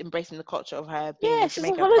 She's just embracing the culture of her being Yeah, in she's on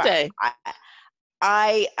Jamaica. holiday. But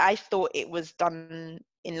I thought it was done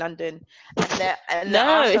in London. And there No,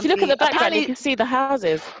 are if some you look at the background, you apparently can see the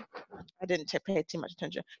houses. I didn't pay too much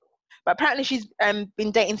attention. But apparently she's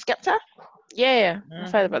been dating Skepta. Yeah,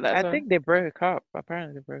 I've heard about that as I well. think they broke up.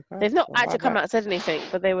 Apparently, they broke up. They've not a while actually come back. out and said anything,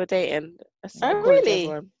 but they were dating. Oh According to really?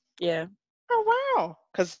 everyone. Yeah. Oh wow.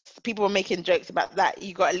 Because people were making jokes about that.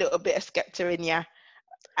 You got a little bit of Skepta in ya,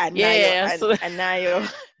 and now Yeah. and now you're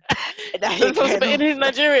But in his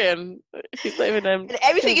Nigerian, he's not even and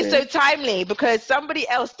everything is so Nigerian. timely because somebody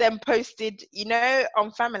else then posted, you know,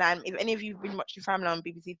 on Family, if any of you've been watching Family on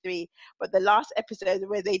BBC Three, but the last episode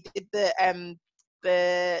where they did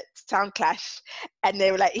the sound clash and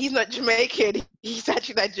they were like, he's not Jamaican, he's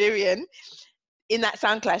actually Nigerian. In that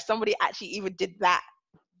sound clash, somebody actually even did that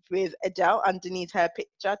with Adele underneath her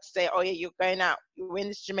picture to say, oh yeah, you're going out, you're in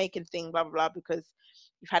this Jamaican thing, blah blah blah, because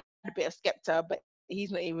you've had a bit of Skepta, but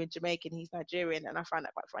he's not even Jamaican, he's Nigerian. And I found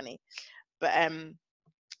that quite funny. But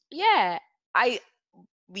yeah,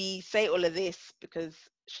 we say all of this because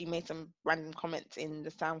she made some random comments in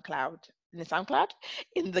the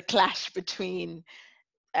clash between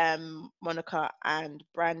Monica and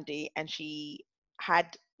Brandy, and she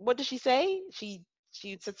had, what did she say? She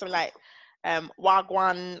said something like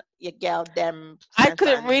wagwan your girl them. I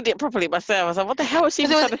couldn't read it properly myself. I was like, what the hell was she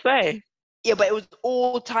even trying to say? Yeah, but it was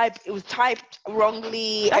typed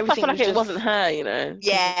wrongly. That's Everything I feel like was it wasn't her, you know.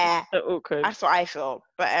 Yeah, so awkward. that's what I feel.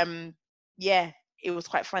 But yeah, it was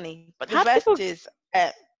quite funny. But the How do verse people- is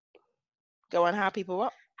go on. How people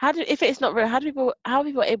what? If it's not real, how are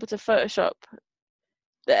people able to Photoshop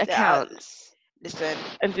the accounts Listen,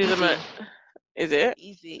 and do them? easy. Is it?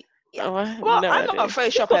 Easy. Yeah. Oh, I have Well, no I'm idea. not a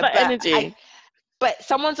She's Photoshopper, got that but energy. but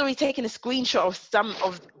someone's already taken a screenshot of some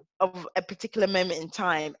of a particular moment in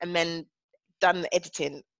time and then done the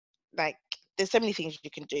editing. Like, there's so many things you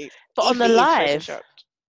can do. But on if the it is live, photoshopped.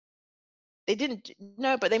 They didn't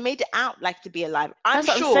no, but they made it out like to be alive. I'm that's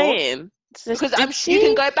what sure. I'm saying. Because you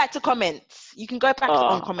can go back to comments. You can go back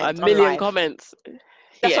on comments. A million on live. comments.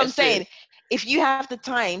 That's Yeah, what I'm saying. If you have the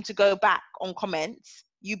time to go back on comments,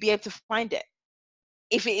 you'll be able to find it.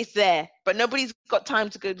 If it is there. But nobody's got time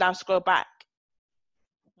to go now scroll back.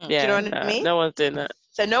 Yeah, do you know what I mean? No one's doing that.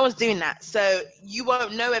 So no one's doing that. So you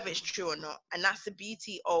won't know if it's true or not. And that's the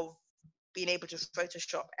beauty of being able to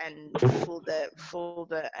Photoshop and fool the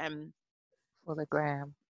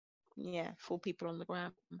gram. Yeah, fool people on the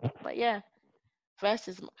gram. But yeah,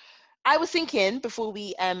 versus. I was thinking before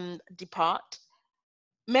we depart,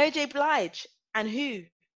 Mary J. Blige and who?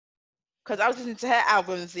 Because I was listening to her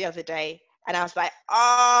albums the other day, and I was like,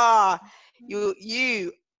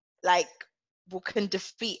 you like can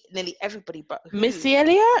defeat nearly everybody, but who? Missy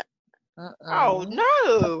Elliott? Oh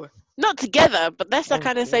no! Not together, but that's the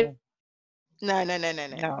kind of same. No.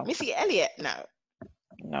 No. Missy Elliott, no.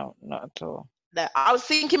 No, not at all. No, I was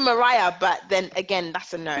thinking Mariah, but then again,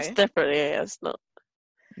 that's a no. It's definitely it's not.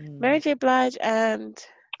 Mary J. Blige and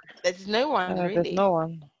there's no one really. There's no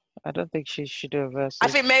one. I don't think she should do a verse. I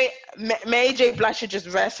think Mary J. Blige should just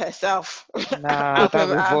verse herself. Nah,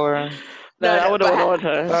 that'd be boring. No, I wouldn't want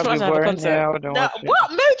her. That'd be boring. Yeah, I wouldn't watch it.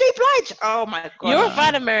 What? Mary J. Blige? Oh my god. You're a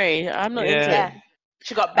fan of Mary. I'm not into it.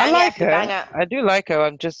 She got I banger like after her. banger. I do like her.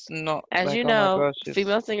 I'm just not. As like, you oh know, my gosh,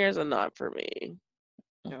 female singers are not for me.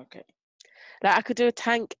 Okay. Like I could do a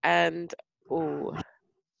Tank and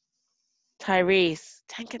Tyrese.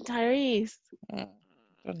 Tank and Tyrese. Mm,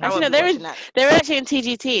 don't I know. Actually, won't no, be watching that. they're actually in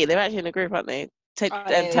TGT. They're actually in a group, aren't they? Oh,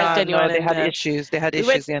 yeah, No, yeah. no, Genuine they and had issues. They had we went.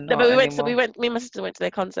 issues. They're No, not but anymore. me and my sister went to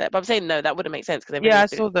their concert. But I'm saying no, that wouldn't make sense because they've Yeah, only I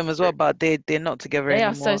been in saw them a as well, group. but they're not together They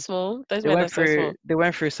are so anymore. small. Those men are so small. They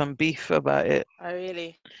went through some beef about it. I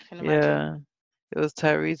really can imagine. Yeah, it was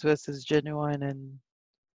Tyrese versus Genuine and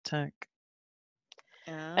Tank.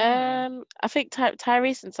 Ah. I think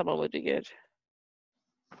Tyrese and someone would be good.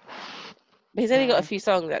 But he's only got a few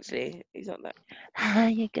songs actually. He's not that. How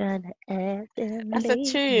you gonna act and That's a leave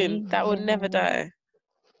tune me that will never now? die.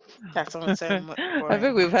 That song's so I boring.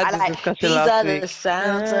 think we've had I this like discussion these last are the week.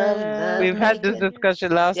 sounds of love We've had this making.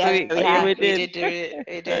 discussion last Yeah, week. we Yeah, have. we We did. did do it.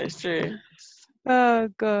 We That did. is true. Oh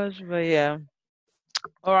gosh, but yeah.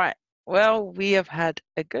 All right. Well, we have had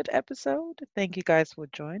a good episode. Thank you guys for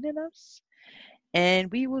joining us.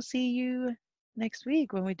 And we will see you next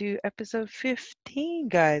week when we do episode 15,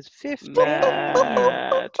 guys. 15.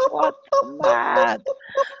 Mad. What's mad?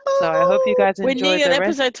 So I hope you guys We're enjoyed nearly on the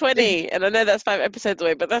rest. episode 20, and I know that's 5 episodes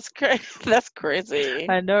away, but that's crazy. That's crazy.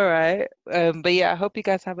 I know, right? But yeah, I hope you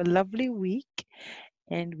guys have a lovely week.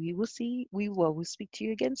 And we will speak to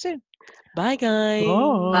you again soon. Bye, guys.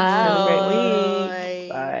 Bye. Have a great week. Bye.